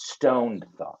presents Stoned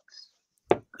Thoughts.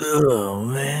 Oh,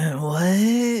 man,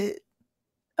 what?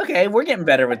 Okay, we're getting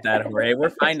better with that, Jorge. We're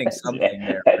finding something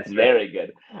there. That's very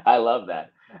good. I love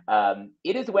that.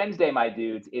 It is Wednesday, my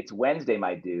dudes. It's Wednesday,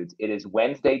 my dudes. It is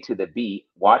Wednesday to the beat.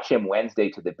 Watch him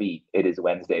Wednesday to the beat. It is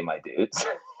Wednesday, my dudes.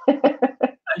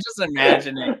 I'm just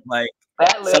imagining like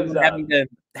someone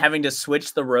having to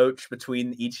switch the roach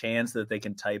between each hand so that they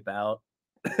can type out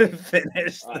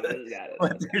finish what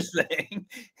they're saying.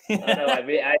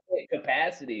 I think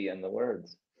capacity in the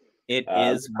words. It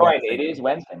is Coin, it is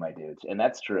Wednesday, my dudes, and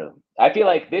that's true. I feel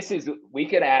like we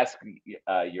could ask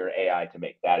your AI to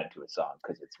make that into a song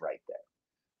because it's right there.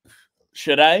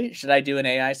 Should I do an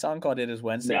AI song called "It Is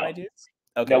Wednesday," No. my dudes?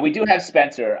 Okay. No, we do have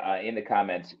Spencer in the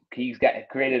comments. He's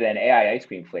created an AI ice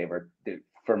cream flavor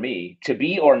for me, to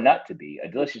be or not to be, a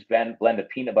delicious blend of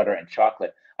peanut butter and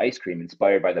chocolate ice cream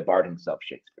inspired by the bard himself,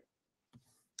 Shakespeare.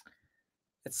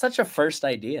 It's such a first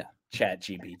idea,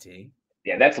 ChatGPT.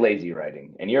 Yeah, that's lazy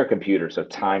writing. And you're a computer, so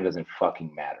time doesn't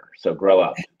fucking matter. So grow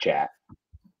up, chat.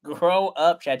 Grow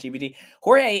up, ChatGPT.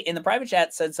 Jorge in the private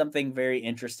chat said something very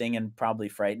interesting and probably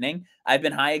frightening. I've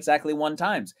been high exactly 1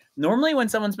 time. Normally when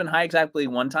someone's been high exactly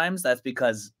 1 time, that's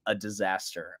because a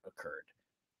disaster occurred.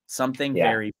 Something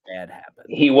very bad happened.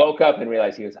 He woke up and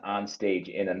realized he was on stage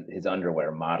in his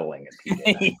underwear modeling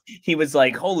it. He was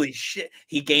like, holy shit.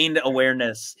 He gained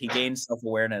awareness. He gained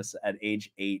self-awareness at age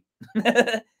 8.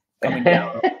 Coming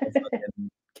down a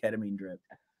fucking ketamine drip.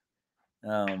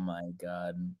 Oh my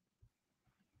God.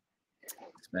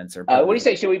 Spencer. What do you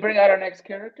say? Should we bring out our next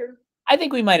character? I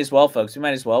think we might as well, folks. We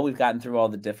might as well. We've gotten through all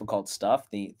the difficult stuff,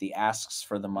 the asks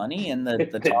for the money and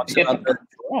the talks about the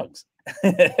drugs.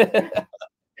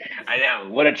 I know.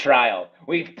 What a trial.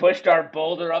 We've pushed our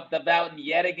boulder up the mountain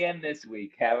yet again this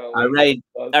week, haven't we?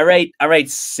 All right,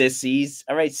 sissies.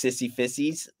 All right, sissy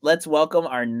fissies. Let's welcome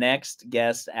our next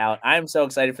guest out. I'm so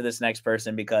excited for this next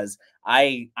person because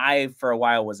I for a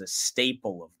while was a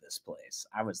staple of this place.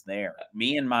 I was there.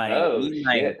 Me and my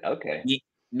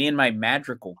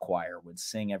madrigal choir would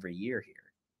sing every year here.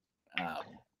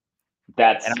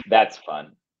 That's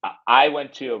fun. I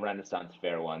went to a Renaissance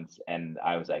fair once and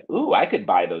I was like, ooh, I could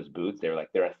buy those boots. They were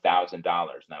like, they're $1,000. And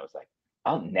I was like,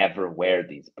 I'll never wear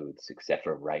these boots except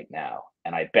for right now.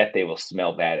 And I bet they will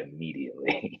smell bad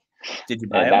immediately. Did you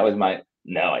buy them? That was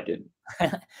no, I didn't.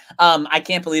 I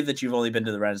can't believe that you've only been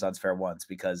to the Renaissance fair once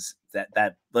because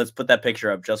that let's put that picture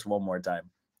up just one more time.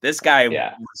 This guy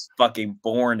was fucking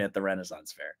born at the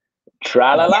Renaissance fair.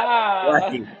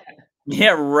 Tra-la-la.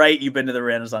 Yeah, right. You've been to the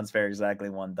Renaissance fair exactly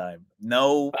 1 time.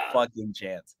 No fucking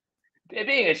chance.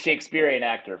 Being a Shakespearean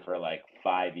actor for like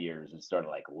 5 years is sort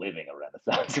of like living a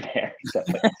Renaissance fair. So.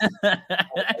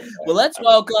 Well, let's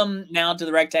welcome now to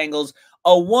the Rectangles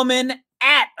a woman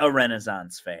at a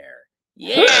Renaissance fair.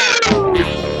 Yeah.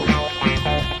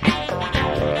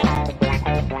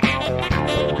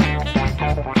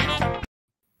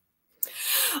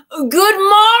 Good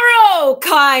morrow,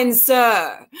 kind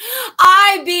sir.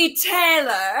 I be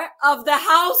Taylor of the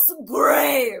House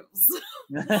Graves.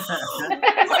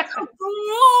 What a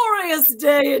glorious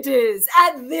day it is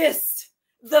at this,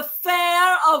 the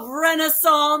fair of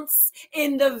Renaissance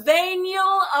in the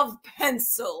Vanial of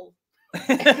Pencil.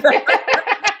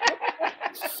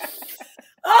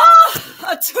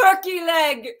 A turkey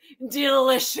leg,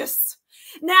 delicious.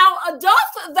 Now,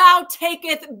 doth thou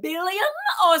taketh billion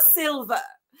or silver?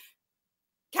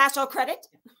 Cash or credit?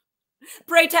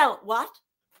 Pray tell, what?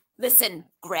 Listen,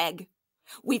 Greg,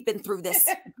 we've been through this.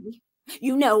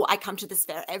 You know I come to this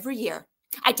fair every year.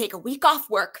 I take a week off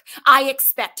work. I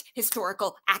expect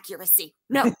historical accuracy.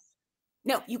 No,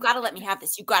 you got to let me have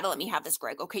this. You got to let me have this,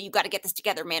 Greg. Okay, you got to get this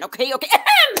together, man. Okay. Now,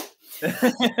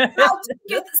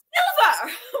 get the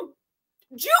silver.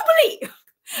 Jubilee.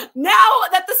 Now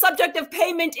that the subject of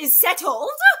payment is settled,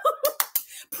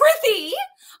 prithee,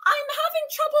 I'm having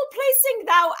trouble placing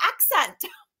thou accent.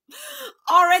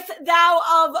 Areth thou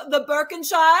of the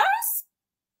Berkshires?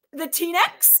 The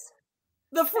Teanex?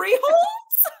 The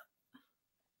Freeholds?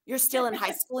 You're still in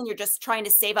high school and you're just trying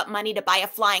to save up money to buy a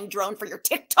flying drone for your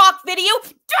TikTok video?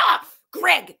 Duh!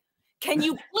 Greg, can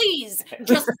you please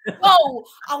just go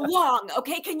along,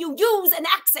 okay? Can you use an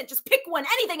accent? Just pick one,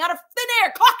 anything out of thin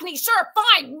air. Cockney, sure,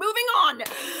 fine, moving on.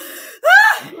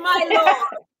 My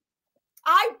lord,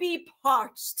 I be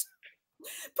parched.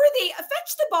 Prithee,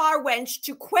 fetch the bar wench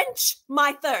to quench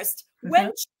my thirst.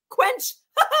 Wench, quench,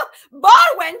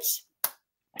 bar wench.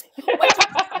 What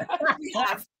we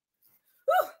have?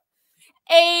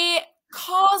 A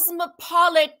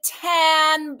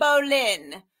cosmopolitan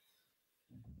Bolin.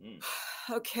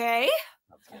 Okay.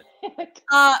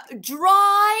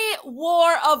 Dry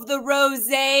War of the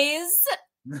Roses.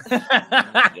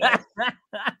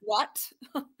 What?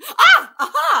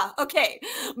 Aha! Okay.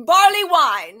 Barley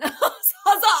wine.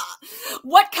 Huzzah!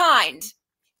 What kind?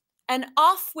 And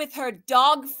off with her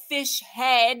dogfish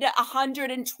head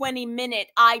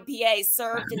 120-minute IPA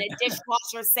served in a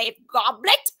dishwasher-safe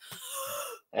goblet.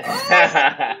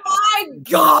 Oh my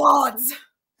God!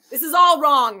 This is all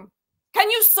wrong. Can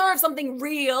you serve something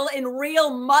real in real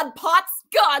mud pots?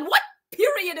 God, what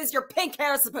period is your pink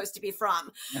hair supposed to be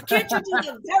from? Can't you do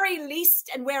the very least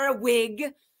and wear a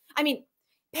wig? I mean,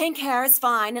 Pink hair is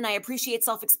fine, and I appreciate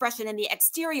self-expression in the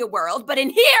exterior world, but in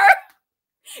here,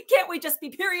 can't we just be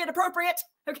period appropriate?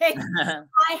 Okay.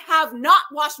 I have not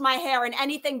washed my hair in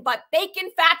anything but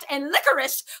bacon fat and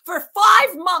licorice for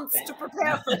 5 months to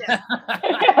prepare for this.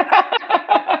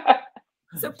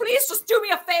 So please just do me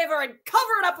a favor and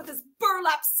cover it up with this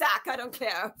burlap sack. I don't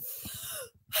care.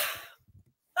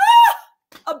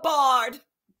 A bard.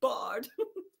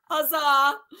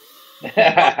 Huzzah.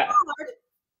 Bard,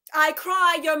 I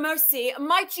cry your mercy.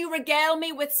 Might you regale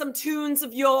me with some tunes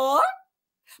of yore?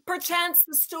 Perchance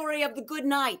the story of the good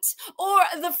knight, or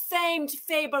the famed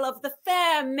fable of the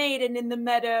fair maiden in the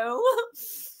meadow.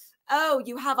 Oh,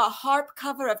 you have a harp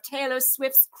cover of Taylor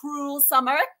Swift's Cruel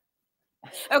Summer?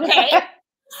 Okay.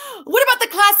 What about the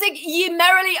classic Ye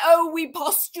merrily, oh, we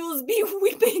pustules be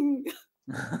weeping?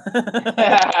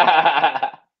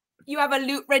 You have a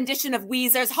lute rendition of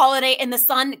Weezer's Holiday in the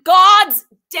Sun? Gods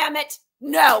damn it,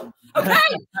 no. Okay?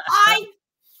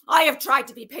 I have tried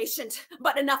to be patient,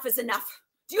 but enough is enough.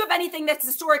 Do you have anything that's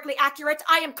historically accurate?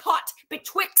 I am caught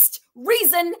betwixt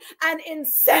reason and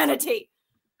insanity.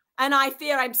 And I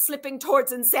fear I'm slipping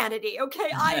towards insanity, okay?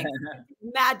 I expect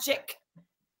magic.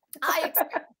 I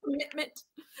expect commitment.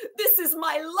 This is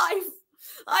my life.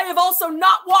 I have also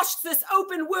not washed this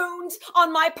open wound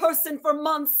on my person for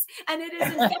months, and it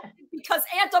is infected because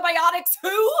antibiotics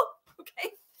who? Okay.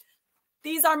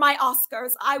 These are my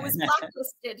Oscars. I was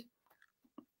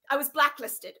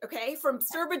blacklisted, okay, from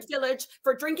Sturbridge Village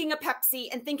for drinking a Pepsi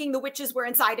and thinking the witches were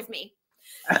inside of me.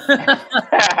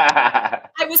 I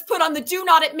was put on the do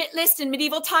not admit list in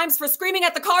medieval times for screaming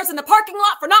at the cars in the parking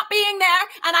lot for not being there,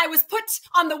 and I was put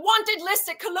on the wanted list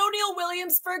at Colonial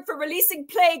Williamsburg for releasing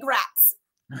plague rats.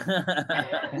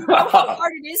 You know how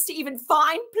hard it is to even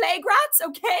find plague rats,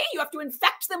 okay? You have to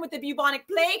infect them with the bubonic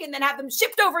plague and then have them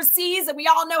shipped overseas, and we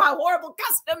all know how horrible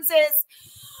customs is.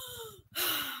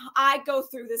 I go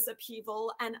through this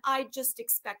upheaval, and I just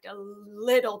expect a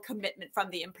little commitment from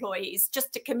the employees,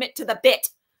 just to commit to the bit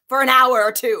for an hour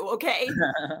or two, okay?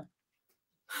 I'm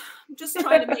just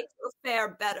trying to make your fare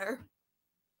better.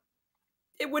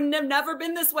 It wouldn't have never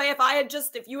been this way if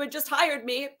you had just hired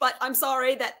me, but I'm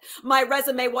sorry that my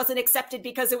resume wasn't accepted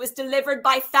because it was delivered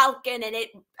by Falcon and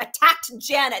it attacked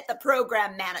Janet, the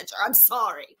program manager. I'm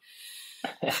sorry.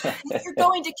 If you're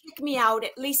going to kick me out,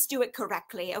 at least do it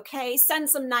correctly, okay? Send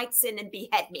some knights in and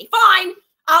behead me. Fine,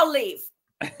 I'll leave.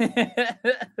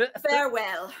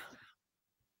 Farewell.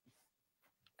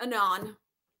 Anon.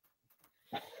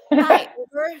 Hi,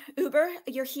 Uber,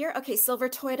 you're here? Okay, silver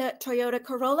Toyota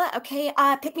Corolla. Okay,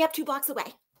 pick me up 2 blocks away.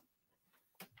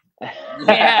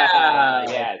 Yeah,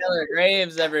 yes. Taylor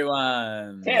Graves,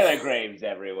 everyone. Taylor Graves,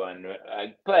 everyone.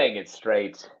 Playing it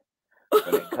straight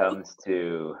when it comes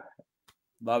to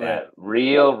Love it.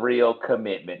 Real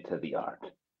commitment to the art.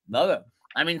 Love it.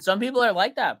 I mean, some people are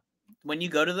like that. When you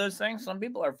go to those things, some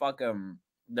people are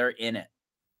they're in it,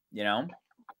 you know?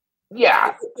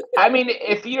 Yeah. I mean,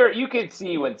 you can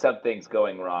see when something's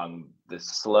going wrong, the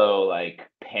slow, like,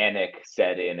 panic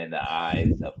set in the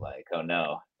eyes of like, oh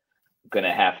no, I'm going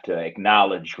to have to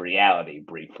acknowledge reality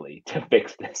briefly to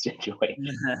fix this situation.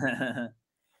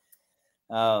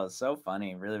 Oh, so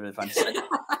funny. Really, really funny.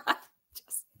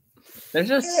 There's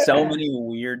just so many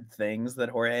weird things that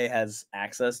Jorge has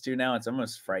access to now. It's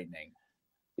almost frightening.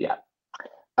 Yeah.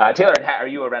 Taylor, are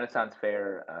you a Renaissance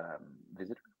Fair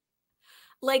visitor?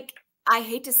 Like, I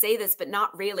hate to say this, but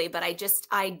not really, but I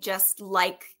just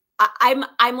like,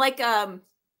 I'm like,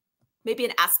 maybe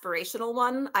an aspirational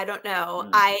one. I don't know.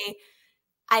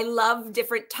 I love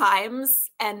different times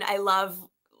and I love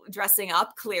dressing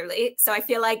up, clearly. So I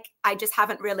feel like I just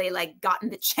haven't really like gotten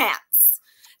the chance,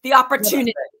 the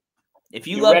opportunity. If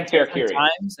you love different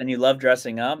times and you love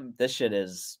dressing up, this shit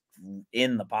is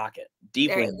in the pocket,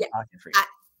 deeply in the pocket for you.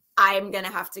 I'm going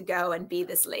to have to go and be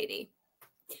this lady.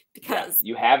 Because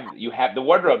you have the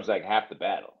wardrobe's like half the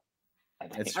battle.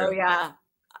 Oh yeah,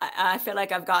 I feel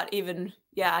like I've got even.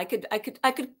 Yeah, I could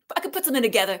put something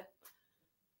together.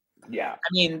 Yeah, I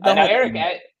mean, now, Eric,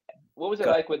 what was it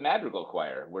like with Madrigal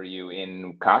Choir? Were you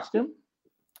in costume?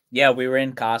 Yeah, we were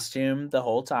in costume the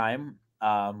whole time.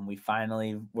 We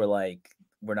finally were like,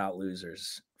 we're not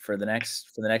losers for the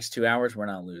next 2 hours. We're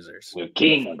not losers. We're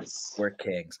kings. We're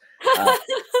kings.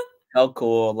 How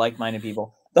cool, like-minded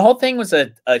people. The whole thing was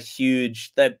the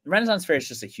Renaissance Fair is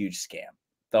just a huge scam.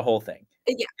 The whole thing.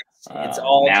 Yeah. It's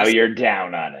all now you're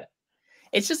down on it.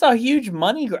 It's just a huge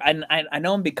money. I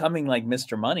know I'm becoming like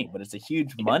Mr. Money, but it's a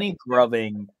huge money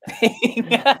grubbing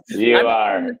thing.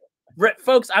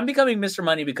 Folks, I'm becoming Mr.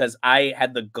 Money because I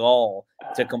had the gall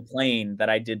to complain that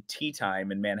I did tea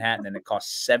time in Manhattan and it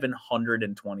cost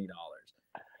 $720.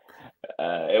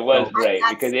 It was great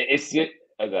because it's just.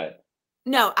 Oh, go ahead.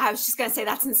 No, I was just gonna say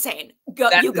that's insane. Go,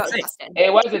 That's you go, insane. Justin.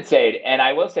 It was insane, and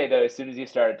I will say though, as soon as you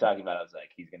started talking about it, I was like,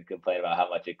 he's going to complain about how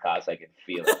much it costs. I can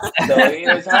feel it. So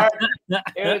it was hard.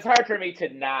 It was hard for me to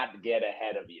not get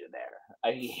ahead of you there.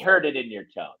 I heard it in your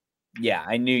tone. Yeah,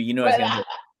 I knew. You know, I was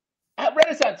gonna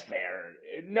Renaissance fair,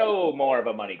 no more of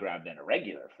a money grab than a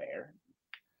regular fair,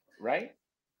 right?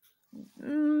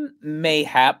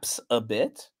 mayhaps a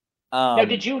bit. Now,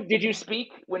 did you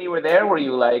speak when you were there? Were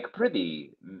you like,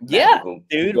 "Prithee, Yeah, magical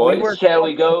dude, boys, shall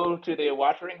we go to the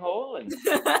watering hole and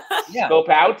Yeah. scope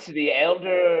out the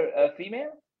elder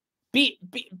female?"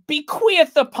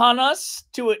 Bequeath upon us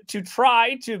to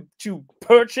try to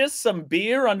purchase some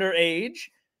beer underage.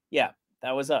 Yeah,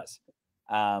 that was us,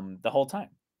 the whole time.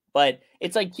 But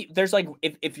it's like there's like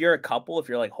if you're a couple, if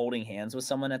you're like holding hands with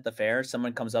someone at the fair,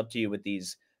 someone comes up to you with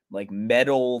these like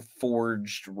metal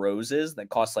forged roses that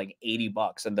cost like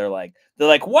 $80, and they're like,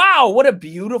 wow, what a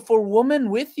beautiful woman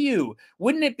with you.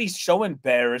 Wouldn't it be so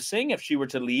embarrassing if she were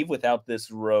to leave without this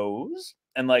rose?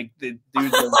 And like the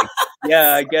dudes are like,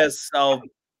 yeah, I guess I'll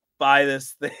buy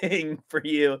this thing for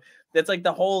you. That's like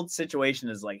the whole situation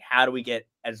is like, how do we get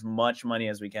as much money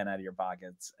as we can out of your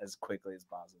pockets as quickly as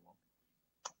possible?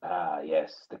 Ah,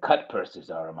 yes, the cut purses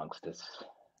are amongst us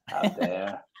out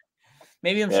there.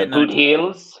 Maybe I'm Their shitting on boot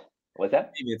heels. What's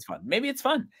that? Maybe it's fun. Maybe it's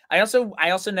fun. I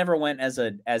also never went as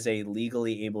a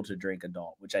legally able to drink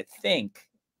adult, which I think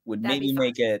would That'd be maybe fun.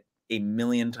 make it a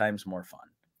million times more fun.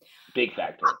 Big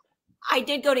factor. I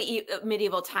did go to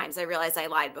medieval times. I realized I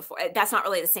lied before. That's not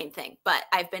really the same thing, but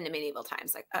I've been to medieval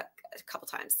times like a couple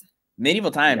times. Medieval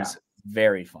times,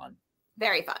 very fun.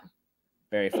 Very fun.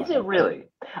 Very fun. Is it really?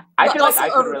 I But feel like also I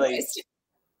could really. overpriced.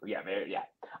 Yeah, yeah.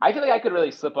 I feel like I could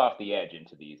really slip off the edge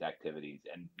into these activities,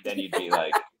 and then you'd be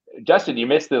like, "Justin, you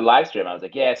missed the live stream." I was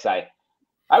like, "Yes, I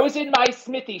was in my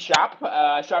smithy shop,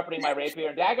 sharpening my rapier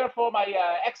and dagger for my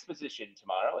exposition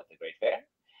tomorrow at the Great Fair."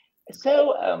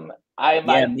 So, I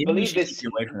maybe we believe should this. keep you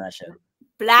away from that shit.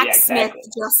 Blacksmith exactly.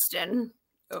 Justin.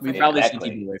 We over probably here. should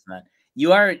keep you away from that.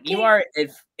 You are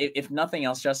if nothing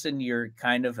else, Justin, you're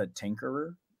kind of a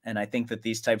tinkerer, and I think that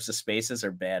these types of spaces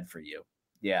are bad for you.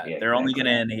 Yeah, they're only going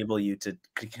to enable you to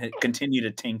continue to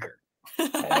tinker.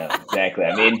 I know, exactly.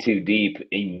 I'm in too deep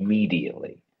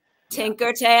immediately.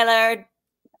 Tinker Taylor,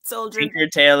 soldier. Tinker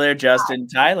Taylor, Justin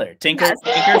Tyler. Tinker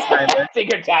Tyler.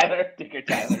 Tinker Tyler. Tinker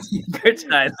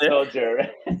Tyler.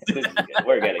 Soldier. This is good.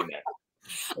 We're getting there.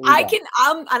 I can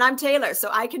and I'm Taylor, so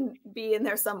I can be in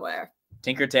there somewhere.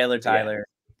 Tinker Taylor Tyler.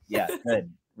 Yeah,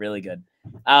 good. Really good.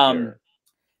 Sure.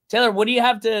 Taylor, what do you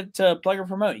have to plug or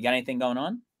promote? You got anything going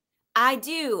on? I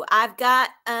do. I've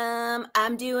got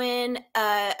I'm doing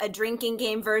a drinking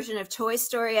game version of Toy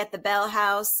Story at the Bell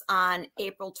House on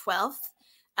April 12th.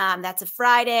 That's a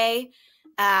Friday.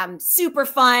 Super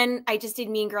fun. I just did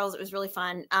Mean Girls. It was really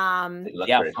fun.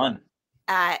 Yeah, fun.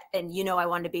 And I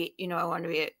wanted to be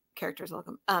a characters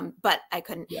welcome. But I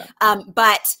couldn't. Yeah.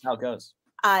 But How it goes.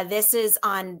 this is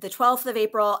on the 12th of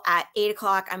April at 8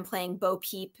 o'clock. I'm playing Bo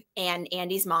Peep and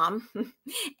Andy's mom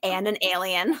and an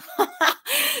alien.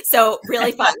 So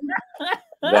really fun.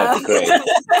 That's great.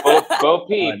 Bo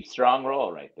Peep, strong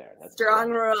role right there. That's Strong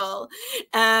great. role.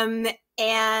 And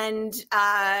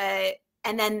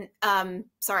then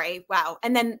sorry, wow.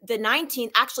 And then the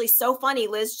 19th, actually so funny,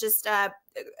 Liz just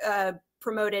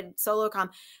promoted SoloCom.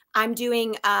 I'm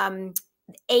doing the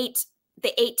 8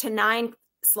 to 9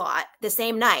 slot the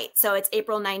same night. So it's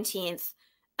April 19th.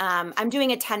 I'm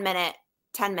doing a 10-minute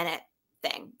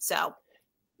thing. So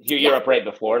You're up right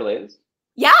before Liz?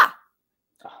 yeah.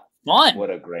 Fun. What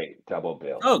a great double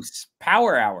bill. Folks,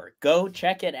 Power Hour. Go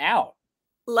check it out.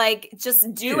 Like,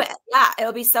 just do it. Yeah,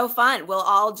 it'll be so fun. We'll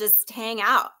all just hang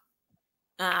out.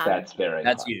 That's fun.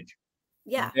 Huge.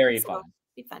 Yeah. Very so fun. it'll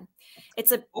be fun.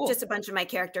 It's Cool. just a bunch of my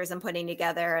characters I'm putting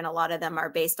together, and a lot of them are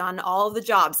based on all the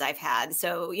jobs I've had.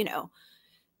 So,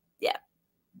 yeah.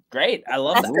 Great. I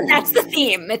love that. That's the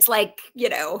theme. It's like,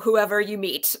 whoever you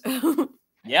meet.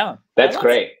 Yeah. That's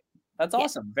great. That's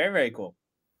awesome. Very, very cool.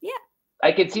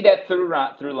 I can see that through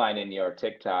line in your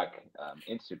TikTok,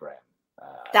 Instagram.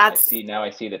 I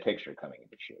see the picture coming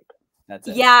into shape. That's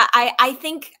it. Yeah, I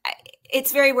think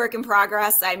it's very work in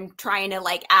progress. I'm trying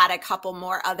to add a couple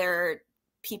more other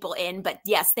people in, but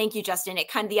yes, thank you, Justin.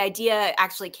 The idea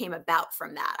actually came about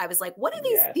from that. I was like, what are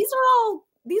these? Yes. These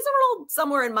are all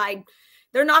somewhere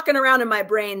they're knocking around in my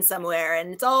brain somewhere.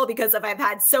 And it's all because I've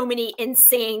had so many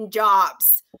insane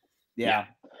jobs. Yeah.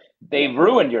 They've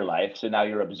ruined your life, so now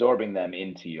you're absorbing them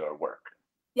into your work.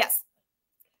 Yes.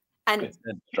 And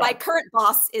Good. my current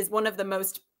boss is one of the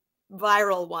most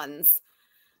viral ones.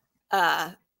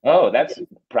 Oh, that's Current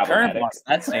problematic. boss,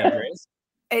 that's dangerous.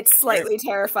 It's slightly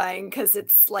terrifying because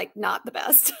it's like not the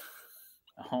best.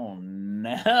 Oh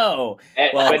no.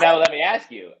 But now let me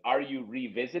ask you, are you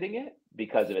revisiting it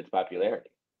because of its popularity?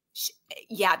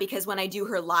 Yeah, because when I do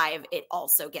her live, it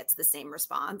also gets the same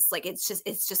response. Like it's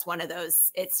just one of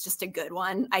those, it's just a good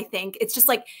one. I think it's just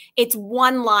like, it's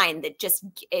one line that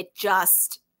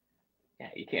yeah,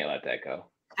 you can't let that go.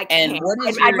 I can't.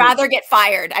 And I'd rather get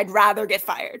fired. I'd rather get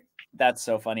fired. That's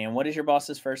so funny. And what is your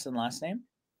boss's first and last name?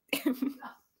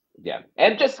 Yeah.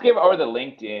 And just give over the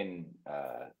LinkedIn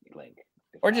link.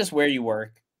 Or just where you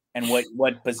work and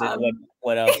what position,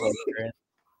 what else you're in.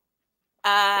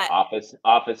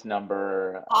 Office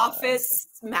number. Office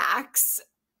Max.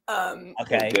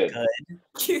 Okay, good.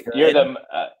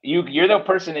 You're the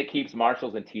person that keeps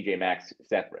Marshalls and TJ Maxx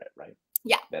separate, right?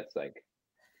 Yeah. That's like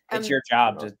it's your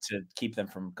job to keep them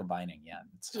from combining. Yeah,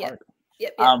 it's hard.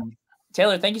 Yep.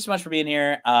 Taylor, thank you so much for being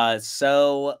here.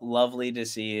 So lovely to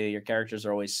see you. Your characters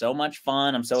are always so much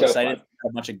fun. I'm so excited for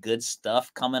a bunch of good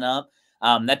stuff coming up.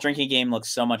 That drinking game looks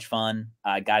so much fun.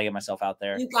 I gotta get myself out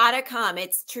there. You gotta come.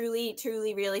 It's truly,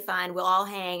 truly, really fun. We'll all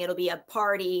hang. It'll be a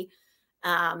party.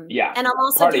 Yeah. And I'm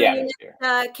also doing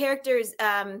characters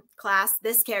class.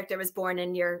 This character was born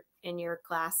in your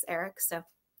class, Eric. So,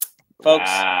 folks,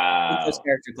 those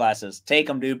character classes, take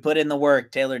them, dude. Put in the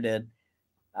work. Taylor did.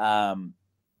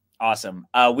 Awesome.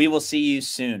 We will see you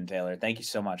soon, Taylor. Thank you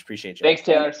so much. Appreciate you. Thanks,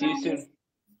 Taylor. See you soon.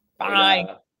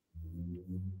 Bye.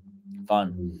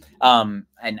 Fun.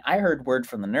 And I heard word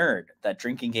from the nerd that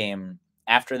drinking game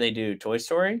after they do Toy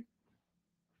Story.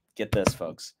 Get this,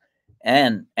 folks.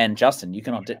 And Justin,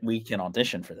 we can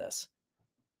audition for this.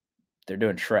 They're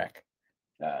doing Shrek.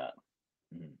 They're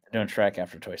doing Shrek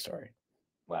after Toy Story.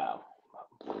 Wow.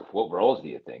 What roles do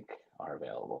you think are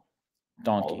available?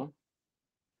 Donkey.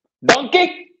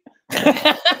 Donkey.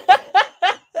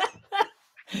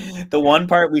 The one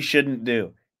part we shouldn't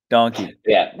do. Donkey.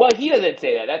 Yeah. Well, he doesn't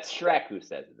say that. That's Shrek who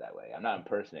says it that way. I'm not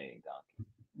impersonating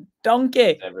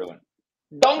Donkey. Everyone.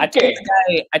 Donkey.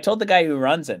 I told the guy who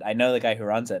runs it. I know the guy who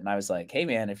runs it, and I was like, "Hey,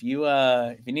 man, if you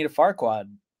need a Farquaad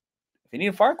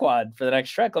for the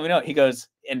next Shrek, let me know." He goes,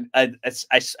 and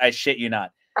I shit you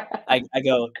not. I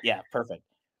go, "Yeah, perfect."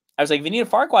 I was like, "If you need a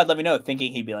Farquaad, let me know."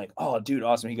 Thinking he'd be like, "Oh, dude,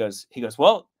 awesome." He goes,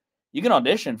 "Well, you can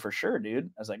audition for sure, dude."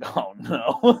 I was like, "Oh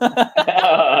no."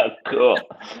 Oh, cool.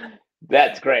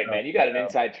 That's great, man. You got an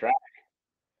inside track.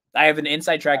 I have an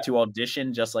inside track to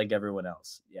audition just like everyone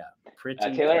else. Yeah. Pretty.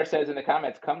 Taylor says in the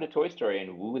comments, come to Toy Story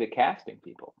and woo the casting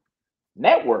people.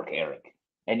 Network, Eric.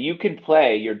 And you can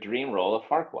play your dream role of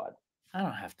Farquaad. I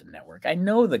don't have to network. I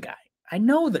know the guy.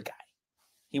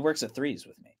 He works at Threes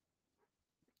with me.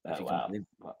 Oh, wow.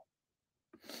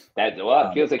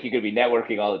 It feels like you could be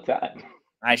networking all the time.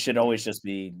 I should always just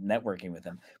be networking with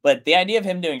him. But the idea of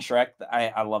him doing Shrek,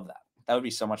 I love that. That would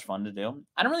be so much fun to do.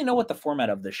 I don't really know what the format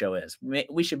of the show is.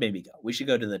 We should maybe go. We should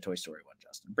go to the Toy Story one,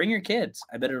 Justin. Bring your kids.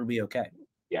 I bet it'll be okay.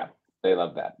 Yeah, they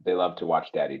love that. They love to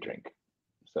watch Daddy drink.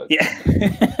 So yeah.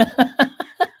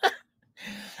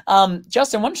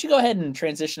 Justin, why don't you go ahead and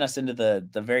transition us into the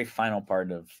very final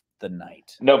part of the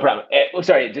night? No problem.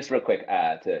 Sorry, just real quick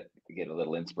to get a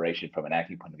little inspiration from an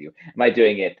acting point of view. Am I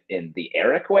doing it in the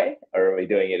Eric way, or are we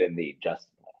doing it in the Justin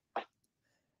way?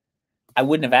 I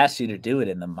wouldn't have asked you to do it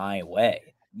in the my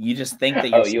way. You just think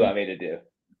that you want me to do.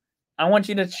 I want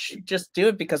you to just do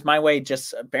it because my way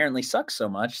just apparently sucks so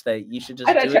much that you should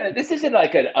just do it. This isn't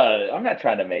like I'm not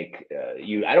trying to make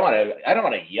you. I don't want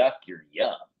to yuck your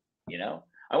yum. You know,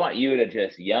 I want you to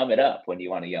just yum it up when you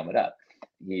want to yum it up.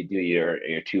 You do your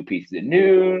 2 pieces of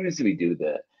news. We do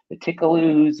the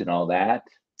tickaloos and all that.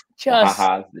 Just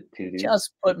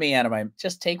put me out of my.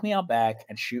 Just take me out back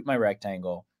and shoot my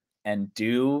rectangle. And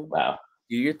do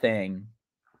your thing,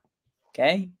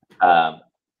 okay?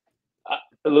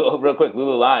 Real quick,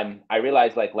 Lulu Lime. I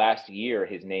realized like last year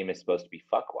his name is supposed to be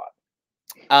Fuckwad.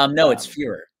 No, it's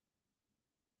Feurer.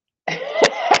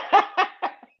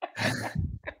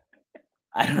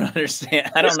 I don't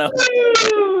understand. I don't know.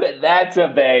 That's a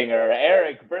banger,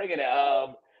 Eric. Bring it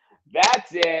home.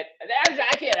 That's it.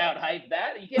 I can't out-hype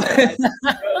that. You can't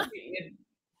out-hype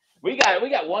We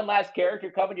got one last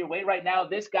character coming your way right now.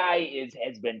 This guy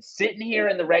has been sitting here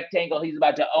in the rectangle. He's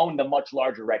about to own the much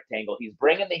larger rectangle. He's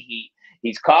bringing the heat.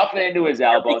 He's coughing into his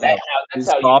elbow. That's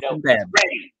how you know he's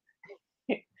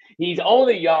ready. He's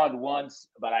only yawned once,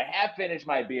 but I have finished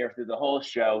my beer through the whole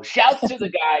show. Shouts to the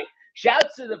guy.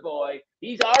 Shouts to the boy.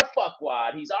 He's our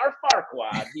Fuckwad. He's our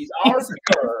Farquad. He's our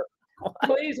Feurer.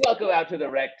 Please welcome out to the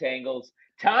rectangles.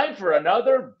 Time for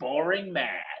another boring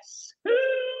mass.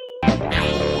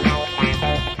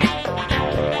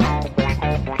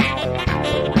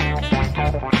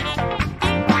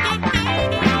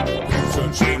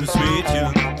 schon, schönes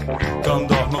Mädchen, komm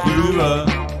doch noch rüber.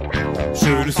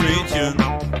 Schönes Mädchen,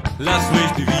 lass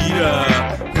mich nie wieder.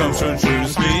 Komm schon,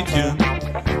 schönes Mädchen,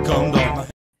 komm doch noch.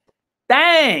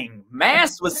 Dang,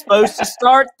 Mass was supposed to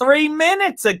start 3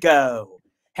 minutes ago.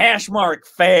 #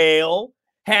 fail.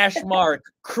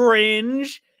 #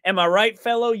 cringe. Am I right,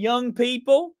 fellow young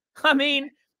people? I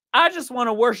mean, I just want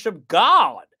to worship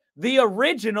God, the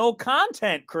original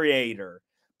content creator.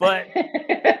 But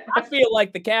I feel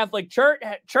like the Catholic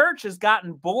Church has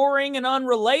gotten boring and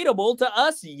unrelatable to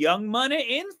us young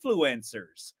money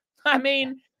influencers. I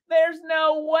mean, there's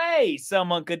no way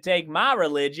someone could take my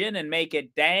religion and make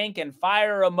it dank and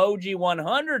fire emoji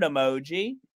 100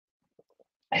 emoji.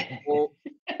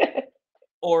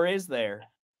 Or is there?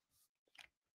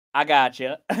 I got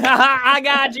you. I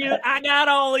got you. I got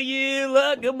all of you.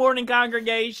 Look, good morning,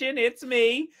 congregation. It's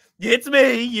me. It's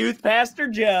me, Youth Pastor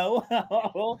Joe,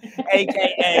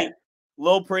 a.k.a.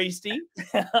 Lil Priesty.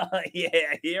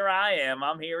 Yeah, here I am.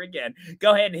 I'm here again.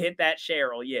 Go ahead and hit that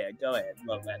Cheryl. Yeah, go ahead.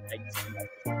 Love that. Thank you so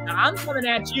much. Now, I'm coming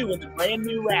at you with a brand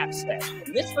new rap special.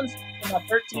 This one's for my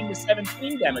 13 to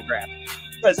 17 demographic.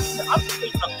 Because I'm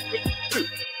speaking of the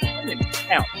truth.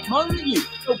 Now, among the youth,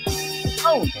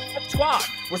 squad.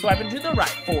 We're swiping to the right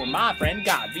for my friend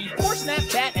God. Before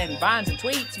Snapchat and Vines and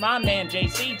tweets, my man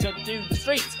JC took to the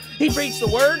streets. He preached the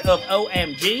word of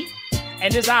OMG,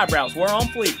 and his eyebrows were on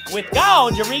fleek. With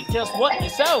God, you reap just what you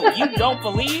sow. You don't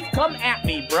believe? Come at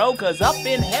me, bro, cause up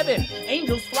in heaven,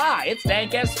 angels fly. It's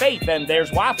dank as faith, and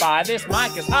there's Wi-Fi. This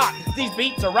mic is hot. These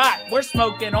beats are right. We're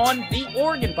smoking on the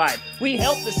organ pipe. We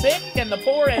help the sick and the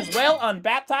poor as well.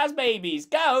 Unbaptized babies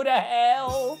go to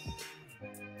hell.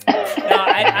 Now,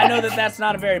 I know that that's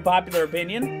not a very popular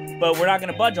opinion, but we're not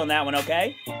going to budge on that one,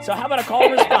 okay? So how about a call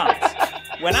and response?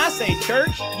 When I say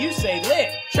church, you say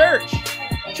lit. Church.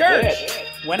 Church.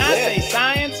 When I say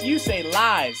science, you say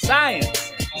lies.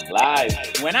 Science. Lies.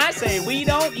 When I say we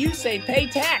don't, you say pay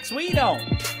tax. We don't.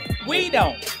 We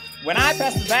don't. When I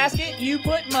pass the basket, you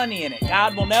put money in it.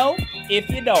 God will know if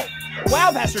you don't.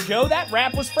 Wow, Pastor Joe, that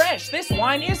rap was fresh. This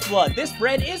wine is blood. This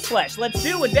bread is flesh. Let's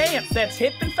do a dance that's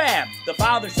hip and fab. The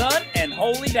Father, Son, and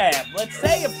Holy Dab. Let's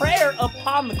say a prayer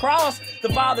upon the cross. The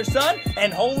Father, Son,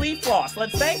 and Holy Floss.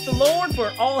 Let's thank the Lord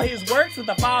for all his works with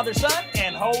the Father, Son,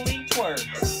 and Holy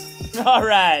Twerks. All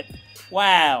right.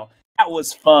 Wow. That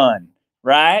was fun,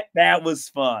 right? That was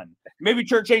fun. Maybe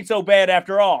church ain't so bad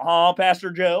after all, huh,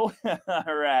 Pastor Joe?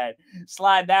 All right.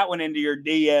 Slide that one into your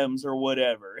DMs or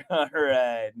whatever. All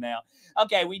right. Now,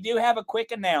 okay, we do have a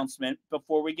quick announcement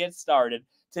before we get started.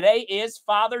 Today is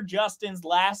Father Justin's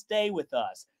last day with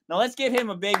us. Now, let's give him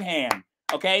a big hand,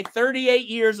 okay? 38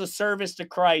 years of service to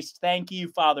Christ. Thank you,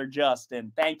 Father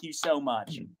Justin. Thank you so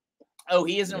much. Oh,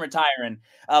 he isn't retiring.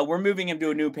 We're moving him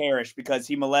to a new parish because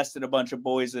he molested a bunch of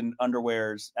boys in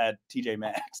underwears at TJ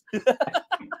Maxx.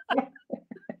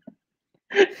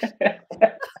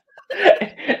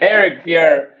 Eric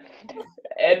Feurer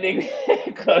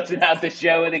closing out the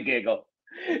show with a giggle.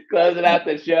 Closing out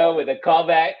the show with a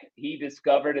callback he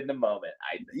discovered in the moment.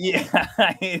 Yeah,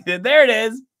 there it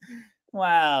is.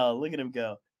 Wow, look at him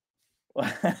go.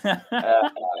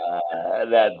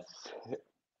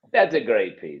 That's a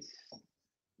great piece.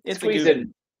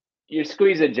 You're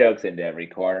squeezing jokes into every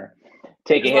corner.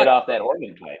 Take a hit off that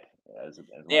organ pipe.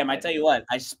 Damn, I tell you what,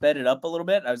 I sped it up a little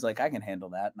bit. I was like, I can handle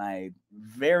that, and I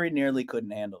very nearly couldn't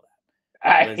handle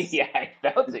that. I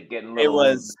felt it getting a little.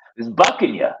 It was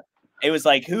bucking you. It was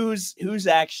like, who's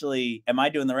actually? Am I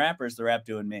doing the rap or is the rap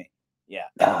doing me? Yeah.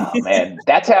 Oh man,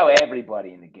 that's how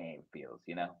everybody in the game feels,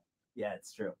 you know. Yeah,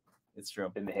 it's true. It's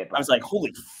true. In the hip. I was like,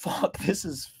 holy fuck, this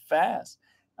is fast.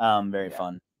 Very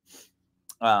fun.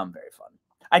 Very fun.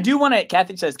 I do want to,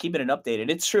 Kathy says, keep it updated.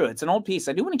 It's true. It's an old piece.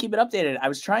 I do want to keep it updated. I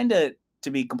was trying to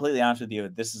be completely honest with you.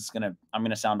 I'm going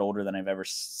to sound older than I've ever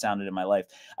sounded in my life.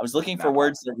 I was looking for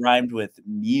words that rhymed with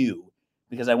mew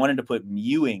because I wanted to put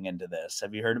mewing into this.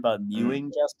 Have you heard about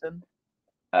mewing, Justin?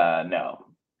 No.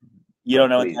 You don't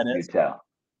know what that is? Tell.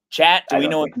 Chat, do we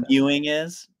know what mewing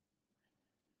is?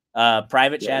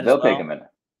 Private chat as well? Take a minute.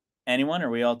 Anyone? Or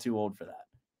are we all too old for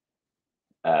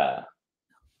that?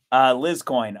 Uh, Liz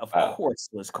Coin, of course,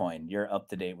 Liz Coin. You're up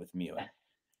to date with mewing.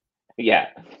 Yeah.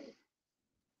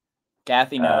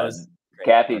 Kathy knows.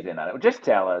 Kathy's in on it. Just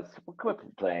tell us. We're quickly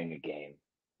playing a game.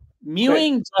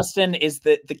 Mewing, Justin, is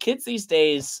the kids these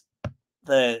days.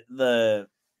 The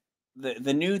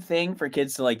new thing for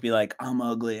kids to be like, I'm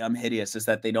ugly, I'm hideous, is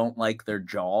that they don't like their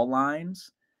jaw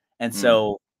lines, and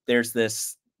so there's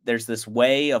this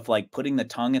way of putting the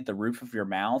tongue at the roof of your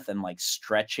mouth and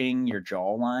stretching your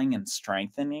jawline and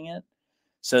strengthening it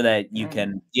so that you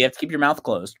have to keep your mouth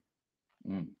closed.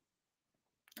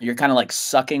 you're kind of like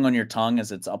sucking on your tongue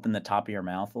as it's up in the top of your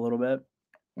mouth a little bit.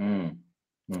 Mm.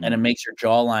 And it makes your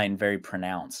jawline very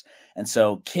pronounced. And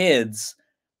so kids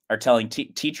are telling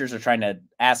teachers are trying to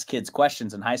ask kids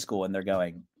questions in high school, and they're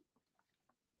like,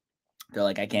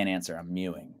 I can't answer. I'm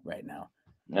mewing right now.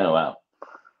 Oh, wow.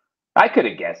 I could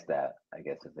have guessed that, I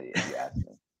guess, if you asked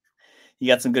me. You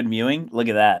got some good mewing? Look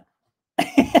at that.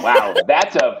 Wow,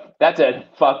 that's a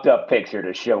fucked up picture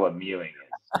to show what mewing is.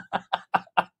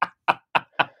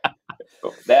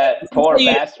 That poor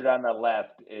bastard on the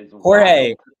left is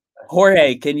Jorge.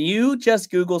 Jorge, can you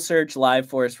just Google search live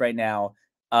for us right now?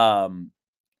 Monsters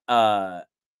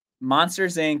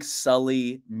Inc.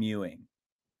 Sully mewing.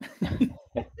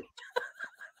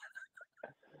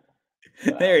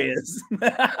 There he is.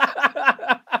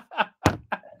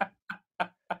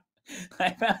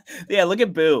 Yeah, look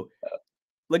at Boo.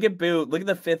 Look at Boo. Look at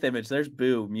the fifth image. There's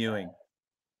Boo mewing.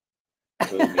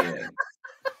 Boo mewing.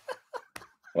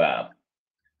 Wow.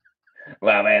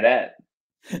 Wow, man, that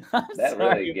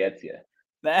really gets you.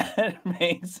 That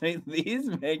makes me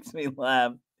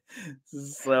laugh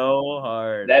so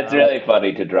hard. That's really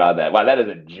funny to draw that. Wow, that is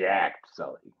a jacked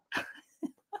Sully.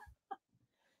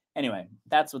 Anyway,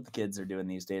 that's what the kids are doing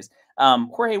these days.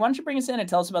 Jorge, why don't you bring us in and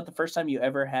tell us about the first time you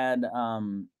ever had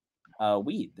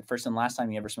weed, the first and last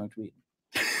time you ever smoked weed?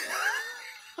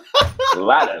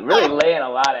 Really laying a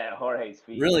lot at Jorge's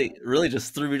feet. Really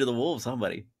just threw me to the wolves,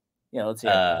 somebody. Yeah, let's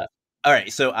hear it. All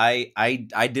right, so I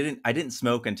didn't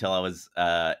smoke until I was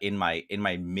in my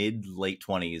mid late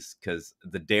 20s because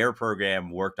the DARE program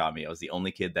worked on me. I was the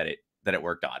only kid that it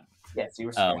worked on. Yes, you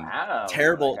were wow.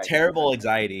 terrible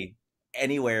anxiety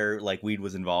anywhere like weed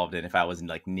was involved in. If I was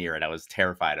like near it, I was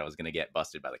terrified I was going to get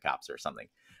busted by the cops or something.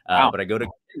 But I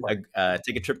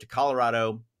take a trip to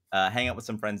Colorado, hang out with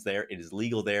some friends there. It is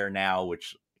legal there now,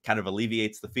 which kind of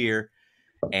alleviates the fear.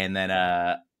 And then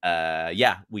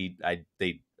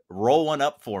they roll one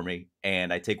up for me,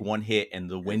 and I take one hit, and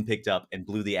the wind picked up and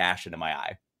blew the ash into my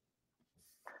eye.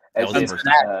 As if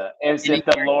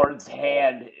the Lord's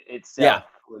hand itself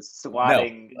was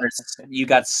swatting. No, you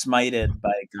got smited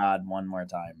by God one more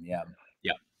time. Yeah.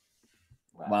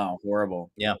 Wow,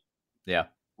 horrible. Yeah.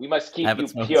 We must keep you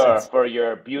pure for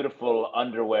your beautiful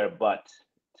underwear butt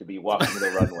to be walking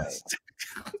the runway.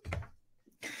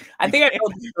 I think I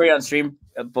told the story on stream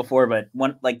before, but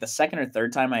the second or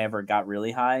third time I ever got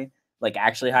really high, like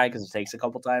actually high because it takes a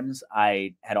couple times,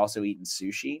 I had also eaten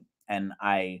sushi, and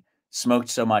I smoked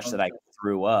so much that I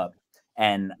threw up,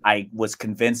 and I was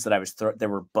convinced that I was there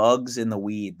were bugs in the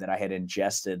weed that I had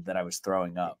ingested that I was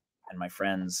throwing up, and my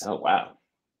friends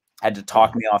had to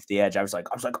talk me off the edge. I was like,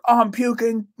 oh, I'm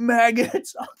puking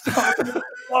maggots. I'm talking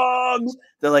bugs.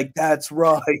 They're like, that's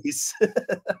rice.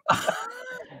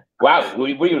 Wow, were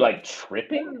you like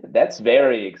tripping? That's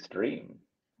very extreme.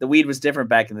 The weed was different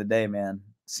back in the day, man.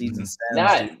 Seeds and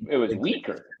stems. It was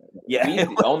weaker. Yeah,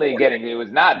 it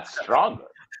was not stronger.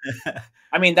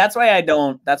 I mean, that's why I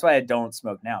don't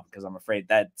smoke now, because I'm afraid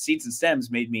that seeds and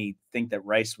stems made me think that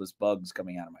rice was bugs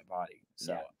coming out of my body.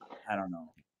 So I don't know.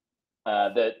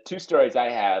 The two stories I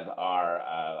have are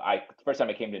the first time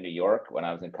I came to New York when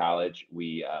I was in college,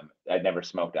 I'd never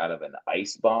smoked out of an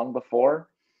ice bong before,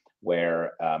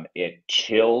 where it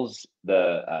chills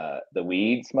the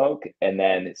weed smoke, and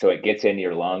then so it gets into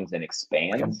your lungs and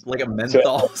expands like a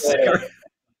menthol cigarette.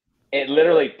 It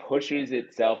literally pushes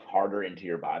itself harder into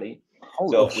your body.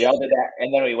 So we all did that,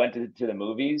 and then we went to the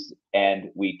movies,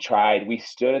 and we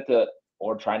stood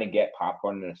trying to get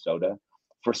popcorn and a soda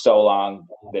for so long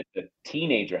that the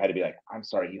teenager had to be like, I'm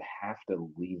sorry, you have to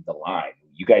leave the line.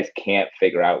 You guys can't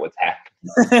figure out what's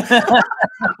happening.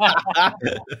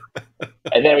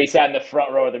 And then we sat in the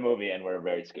front row of the movie, and we were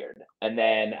very scared. And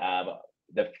then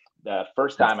the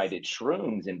first time I did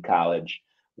shrooms in college,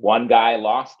 one guy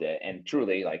lost it and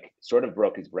truly like sort of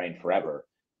broke his brain forever.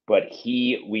 But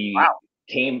we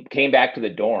came back to the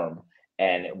dorm,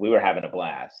 and we were having a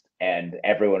blast. And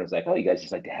everyone was like, oh, you guys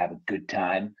just like to have a good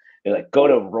time? They're like, go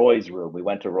to Roy's room. We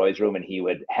went to Roy's room, and he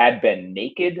had been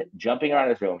naked, jumping around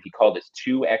his room. He called his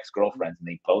two ex-girlfriends, and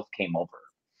they both came over.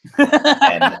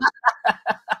 And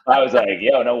I was like,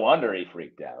 yo, no wonder he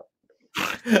freaked out.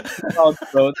 Both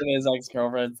of his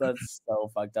ex-girlfriends. That's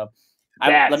so fucked up.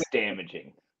 That's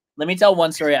damaging. Let me tell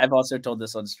one story. I've also told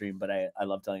this on stream, but I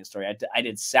love telling a story. I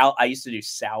used to do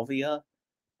salvia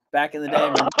back in the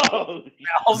day.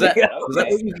 Was that what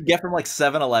you could get from like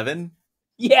 7-Eleven?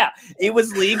 Yeah, it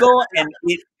was legal, and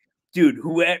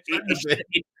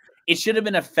it should have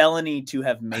been a felony to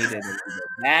have made it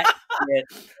illegal.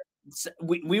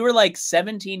 We were like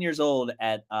 17 years old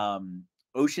at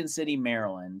Ocean City,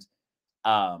 Maryland,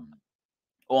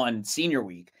 on senior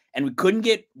week, and we couldn't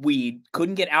get weed,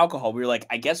 couldn't get alcohol. We were like,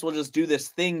 I guess we'll just do this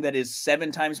thing that is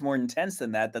 7 times more intense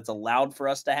than that's allowed for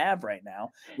us to have right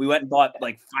now. We went and bought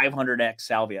like 500x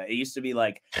salvia. It used to be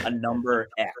like a number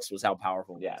X was how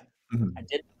powerful it was.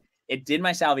 Yeah. It did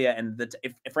my salvia, and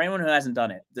if for anyone who hasn't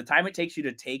done it, the time it takes you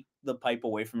to take the pipe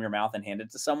away from your mouth and hand it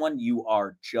to someone, you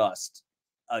are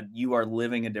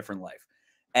living a different life.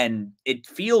 And it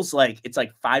feels like it's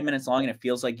like 5 minutes long, and it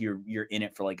feels like you're in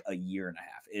it for like a year and a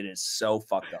half. It is so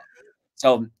fucked up.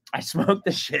 So I smoked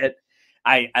the shit.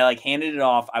 I like handed it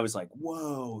off. I was like,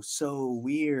 whoa, so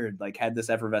weird. Like had this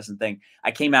effervescent thing.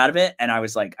 I came out of it and I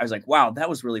was like, wow, that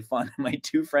was really fun. And my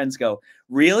 2 friends go,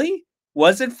 really?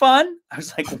 Was it fun? I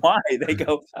was like, why? They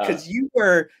go, because you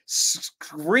were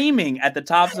screaming at the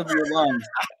tops of your lungs.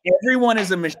 Everyone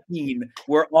is a machine.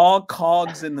 We're all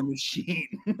cogs in the machine.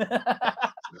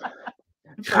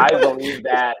 I believe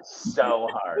that so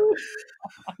hard.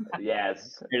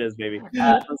 Yes. Here it is, baby.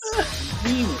 Yeah.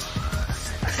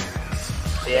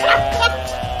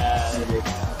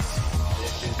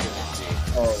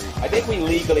 I think we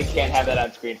legally can't have that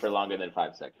on screen for longer than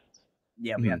 5 seconds.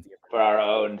 Yeah, we have to. For our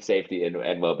own safety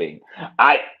and well-being.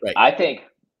 I think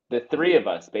the 3 of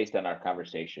us, based on our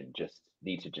conversation, just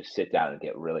need to just sit down and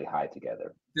get really high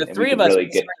together. The 3 of us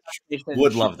really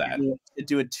would love that.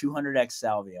 Do a 200x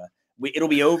salvia. It'll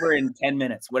be over in 10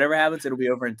 minutes. Whatever happens, it'll be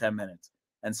over in 10 minutes.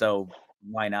 And so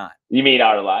why not? You mean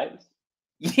our lives?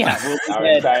 Yeah. Our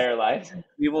entire lives?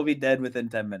 We will be dead within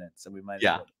 10 minutes. So we might.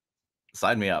 Yeah.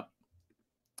 Sign me up.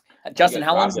 Justin,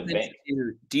 how long has it been?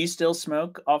 Do you still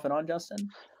smoke off and on,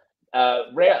 Justin? As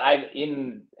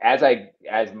I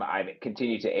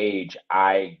continue to age,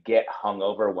 I get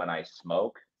hungover when I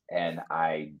smoke, and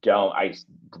I very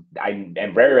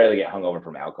rarely get hungover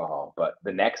from alcohol. But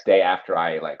the next day after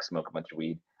I like smoke a bunch of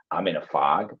weed, I'm in a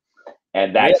fog,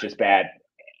 and that's just bad.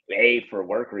 A, for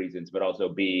work reasons, but also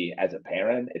B, as a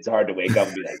parent, it's hard to wake up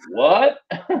and be like, what?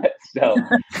 So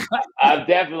I've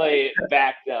definitely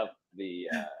backed up the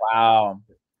wow.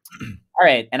 All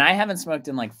right, and I haven't smoked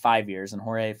in like 5 years, and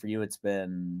Jorge, for you, it's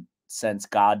been since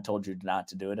God told you not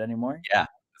to do it anymore. Yeah,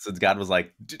 since God was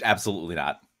like, absolutely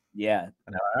not. Yeah.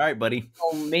 All right, buddy.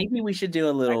 Well, maybe we should do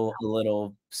a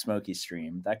little smoky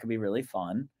stream. That could be really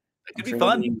fun. That could be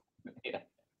fun.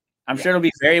 I'm sure it'll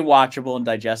be very watchable and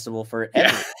digestible for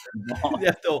everyone.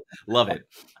 Yeah, they'll love it.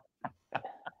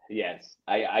 Yes,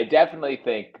 I definitely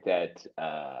think that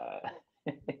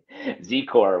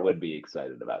Z-Core would be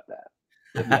excited about that.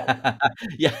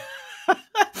 Yeah. Oh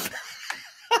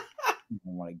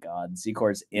my God,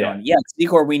 Z-Core's in on. Yeah,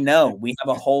 Z-Core, we know. We have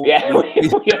a whole we have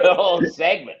a whole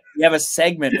segment. We have a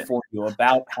segment for you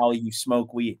about how you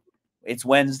smoke weed. It's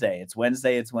Wednesday,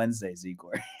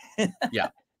 Z-Core. Yeah.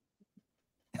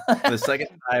 The second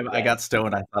time I got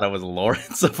stoned, I thought I was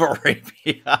Lawrence of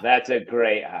Arabia. That's a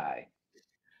great high.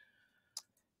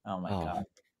 Oh my God.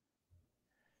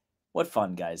 What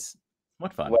fun, guys.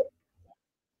 What fun.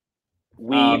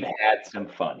 We've had some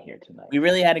fun here tonight. We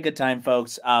really had a good time,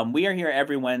 folks. We are here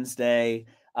every Wednesday.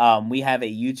 We have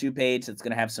a YouTube page that's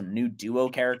going to have some new duo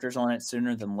characters on it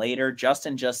sooner than later.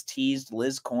 Justin just teased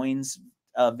Liz Coin's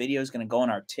video is going to go on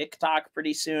our TikTok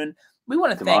pretty soon. We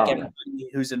want to thank everybody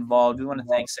who's involved. We want to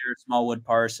thank Sarah Smallwood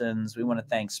Parsons. We want to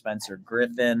thank Spencer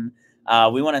Griffin.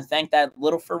 We want to thank that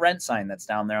little for rent sign that's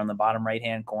down there on the bottom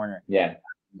right-hand corner. Yeah.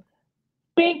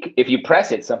 Bink. If you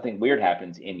press it, something weird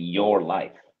happens in your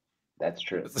life. That's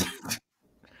true.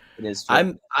 It is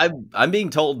true. I'm being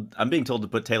told to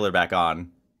put Taylor back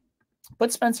on.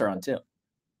 Put Spencer on too.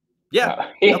 Yeah.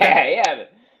 Yeah. Okay. Yeah.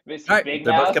 Mr. All right, Big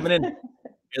they're Mouth. both coming in.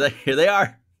 Here they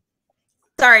are.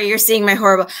 Sorry, you're seeing my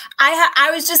horrible.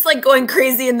 I was just like going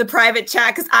crazy in the private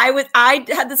chat because I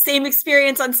had the same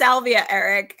experience on Salvia,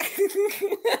 Eric.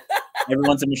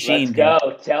 Everyone's a machine. Let's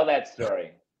go. Tell that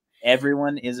story.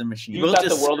 Everyone is a machine. You thought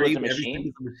the world was a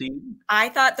machine? I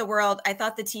thought the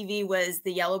TV was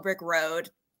the yellow brick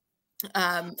road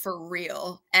for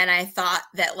real. And I thought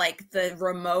that like the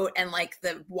remote and like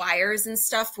the wires and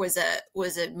stuff was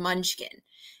a munchkin.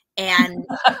 And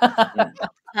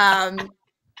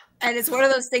and it's one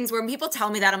of those things where when people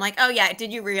tell me that, I'm like, oh yeah,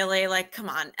 did you really? Like, come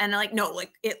on. And I'm like, no,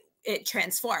 like it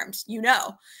transformed, you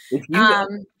know. If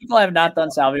people have not done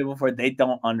salvia before, they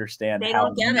don't understand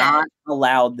how not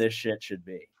allowed this shit should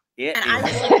be. And I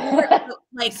was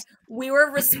like, we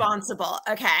were responsible.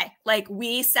 Okay. Like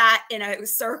we sat in a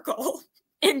circle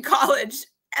in college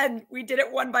and we did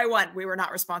it one by one. We were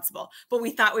not responsible, but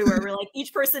we thought we were. We're like,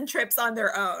 each person trips on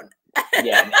their own.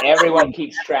 Yeah. Everyone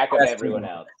keeps track of everyone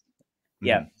else.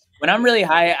 Yeah. When I'm really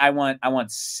high, I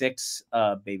want 6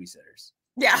 babysitters.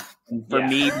 Yeah. And for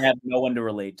me to have no one to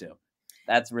relate to.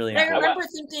 That's really. I remember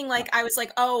thinking, like, I was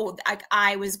like, oh,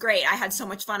 I was great. I had so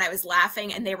much fun. I was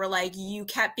laughing, and they were like, you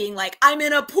kept being like, I'm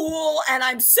in a pool and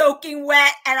I'm soaking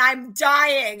wet and I'm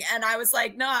dying, and I was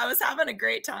like, no, I was having a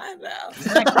great time though.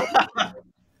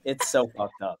 It's so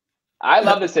fucked up. I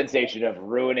love the sensation of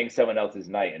ruining someone else's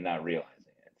night and not realizing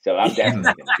it. So I'm definitely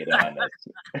going to get in on this.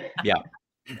 Yeah.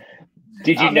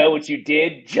 Did you know what you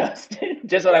did, Justin?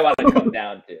 Just what I want to come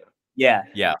down to. Yeah.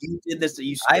 Yeah. You did this.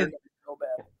 You scared me so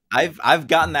bad. I've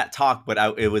gotten that talk, but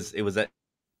it was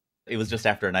just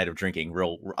after a night of drinking,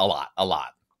 a lot.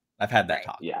 I've had that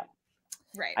talk. Yeah.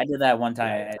 Right. I did that one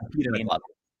time.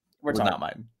 We're not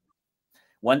mine.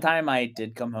 One time I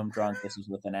did come home drunk. This was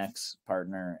with an ex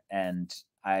partner, and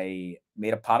I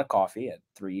made a pot of coffee at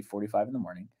 3:45 in the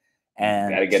morning.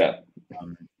 And gotta get up.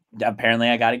 Apparently,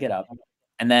 I got to get up.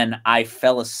 And then I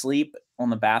fell asleep on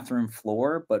the bathroom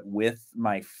floor, but with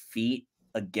my feet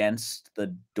against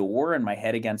the door and my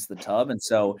head against the tub. And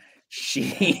so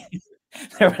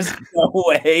there was no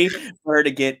way for her to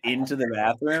get into the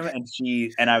bathroom.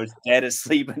 And I was dead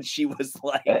asleep, and she was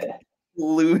like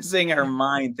losing her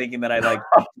mind, thinking that I like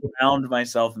drowned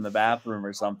myself in the bathroom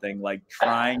or something, like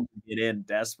trying to get in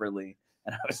desperately.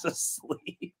 And I was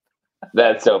asleep.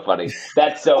 That's so funny.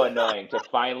 That's so annoying to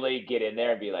finally get in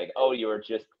there and be like, oh, you were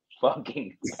just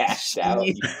fucking passed out.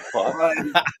 You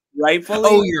fuck. Rightfully.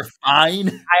 Oh, you're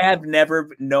fine.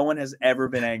 No one has ever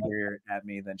been angrier at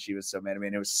me than she was so mad at me.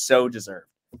 And it was so deserved.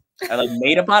 I like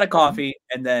made a pot of coffee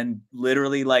and then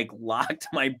literally like locked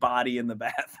my body in the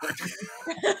bathroom.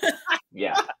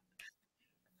 Yeah.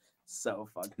 So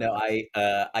fucking. No,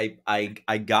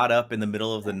 I got up in the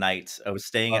middle of the night. I was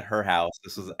staying at her house.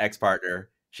 This was an ex-partner.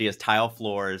 She has tile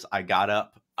floors. I got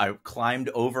up. I climbed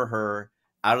over her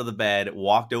out of the bed,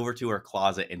 walked over to her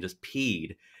closet, and just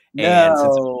peed. And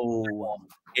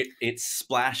since it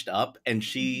splashed up, and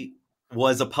she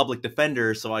was a public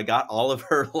defender, so I got all of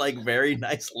her like very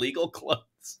nice legal clothes.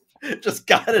 Just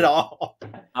got it all.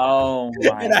 Oh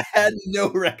my! And I had no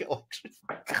recollection.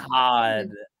 God,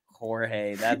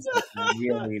 Jorge, that's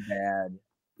really bad.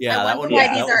 Yeah, I wonder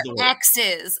why these are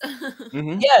exes.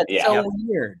 Mm-hmm. Yeah, so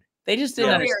weird. They just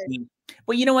didn't understand.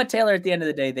 But you know what, Taylor? At the end of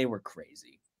the day, they were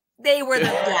crazy. They were the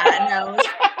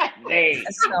They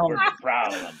were the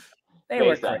problem. They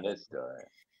were crazy. This story.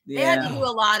 They had to do a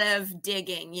lot of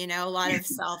digging, a lot of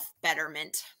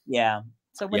self-betterment. Yeah.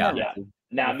 So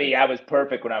Now me, I was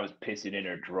perfect when I was pissing in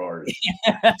her drawers.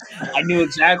 I knew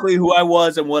exactly who I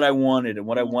was and what I wanted, and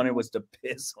what I wanted was to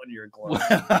piss on your clothes.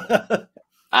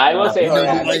 I will say,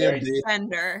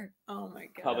 defender. Oh my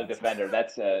god, public defender.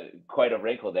 That's quite a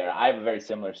wrinkle there. I have a very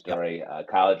similar story.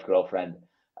 College girlfriend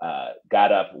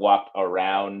got up, walked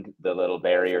around the little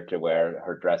barrier to where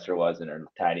her dresser was in her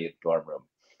tiny dorm room.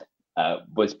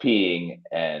 Was peeing,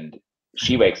 and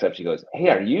she wakes up. She goes, "Hey,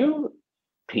 are you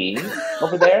peeing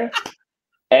over there?"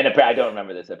 And I don't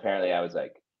remember this. Apparently, I was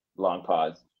like, long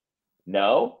pause.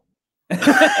 No. And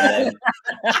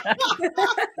then,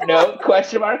 no,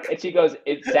 question mark. And she goes,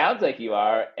 "It sounds like you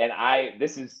are." And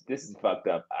this is fucked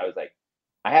up. I was like,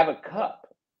 "I have a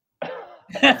cup."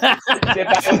 As if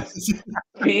I was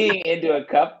peeing into a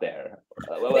cup there.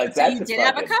 Like, so you did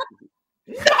have a cup?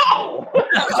 No.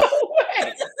 No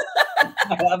way.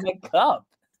 I have a cup.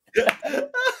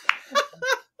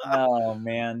 Oh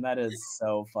man, that is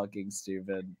so fucking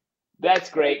stupid. That's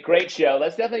great. Great show.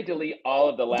 Let's definitely delete all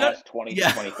of the last 20 to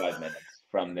 25 minutes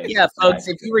from this. Yeah, folks,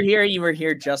 if you were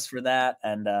here just for that,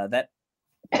 and that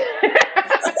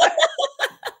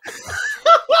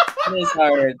that's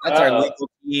our legal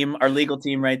team. Our legal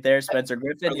team right there, Spencer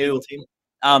Griffin.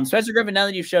 Spencer Griffin, now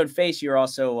that you've showed face, you're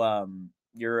also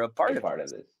you're a part of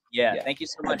this. Yeah, thank you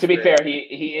so much. To be fair,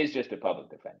 he is just a public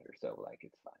defender, so like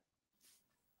it's fine.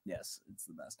 Yes, it's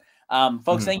the best.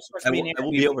 Folks, thank you so much for being here. I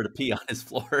will be over to pee on his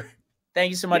floor. Thank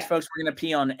you so much, folks. We're gonna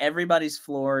pee on everybody's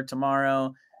floor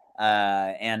tomorrow,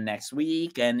 and next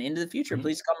week, and into the future.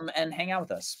 Please come and hang out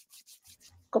with us.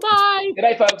 Goodbye. Good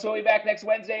night, folks. We'll be back next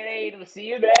Wednesday at 8. We'll see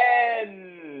you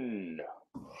then.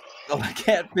 Oh, I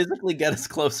can't physically get us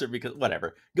closer because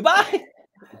whatever. Goodbye.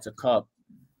 It's a cup.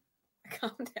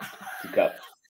 Calm down. It's a cup.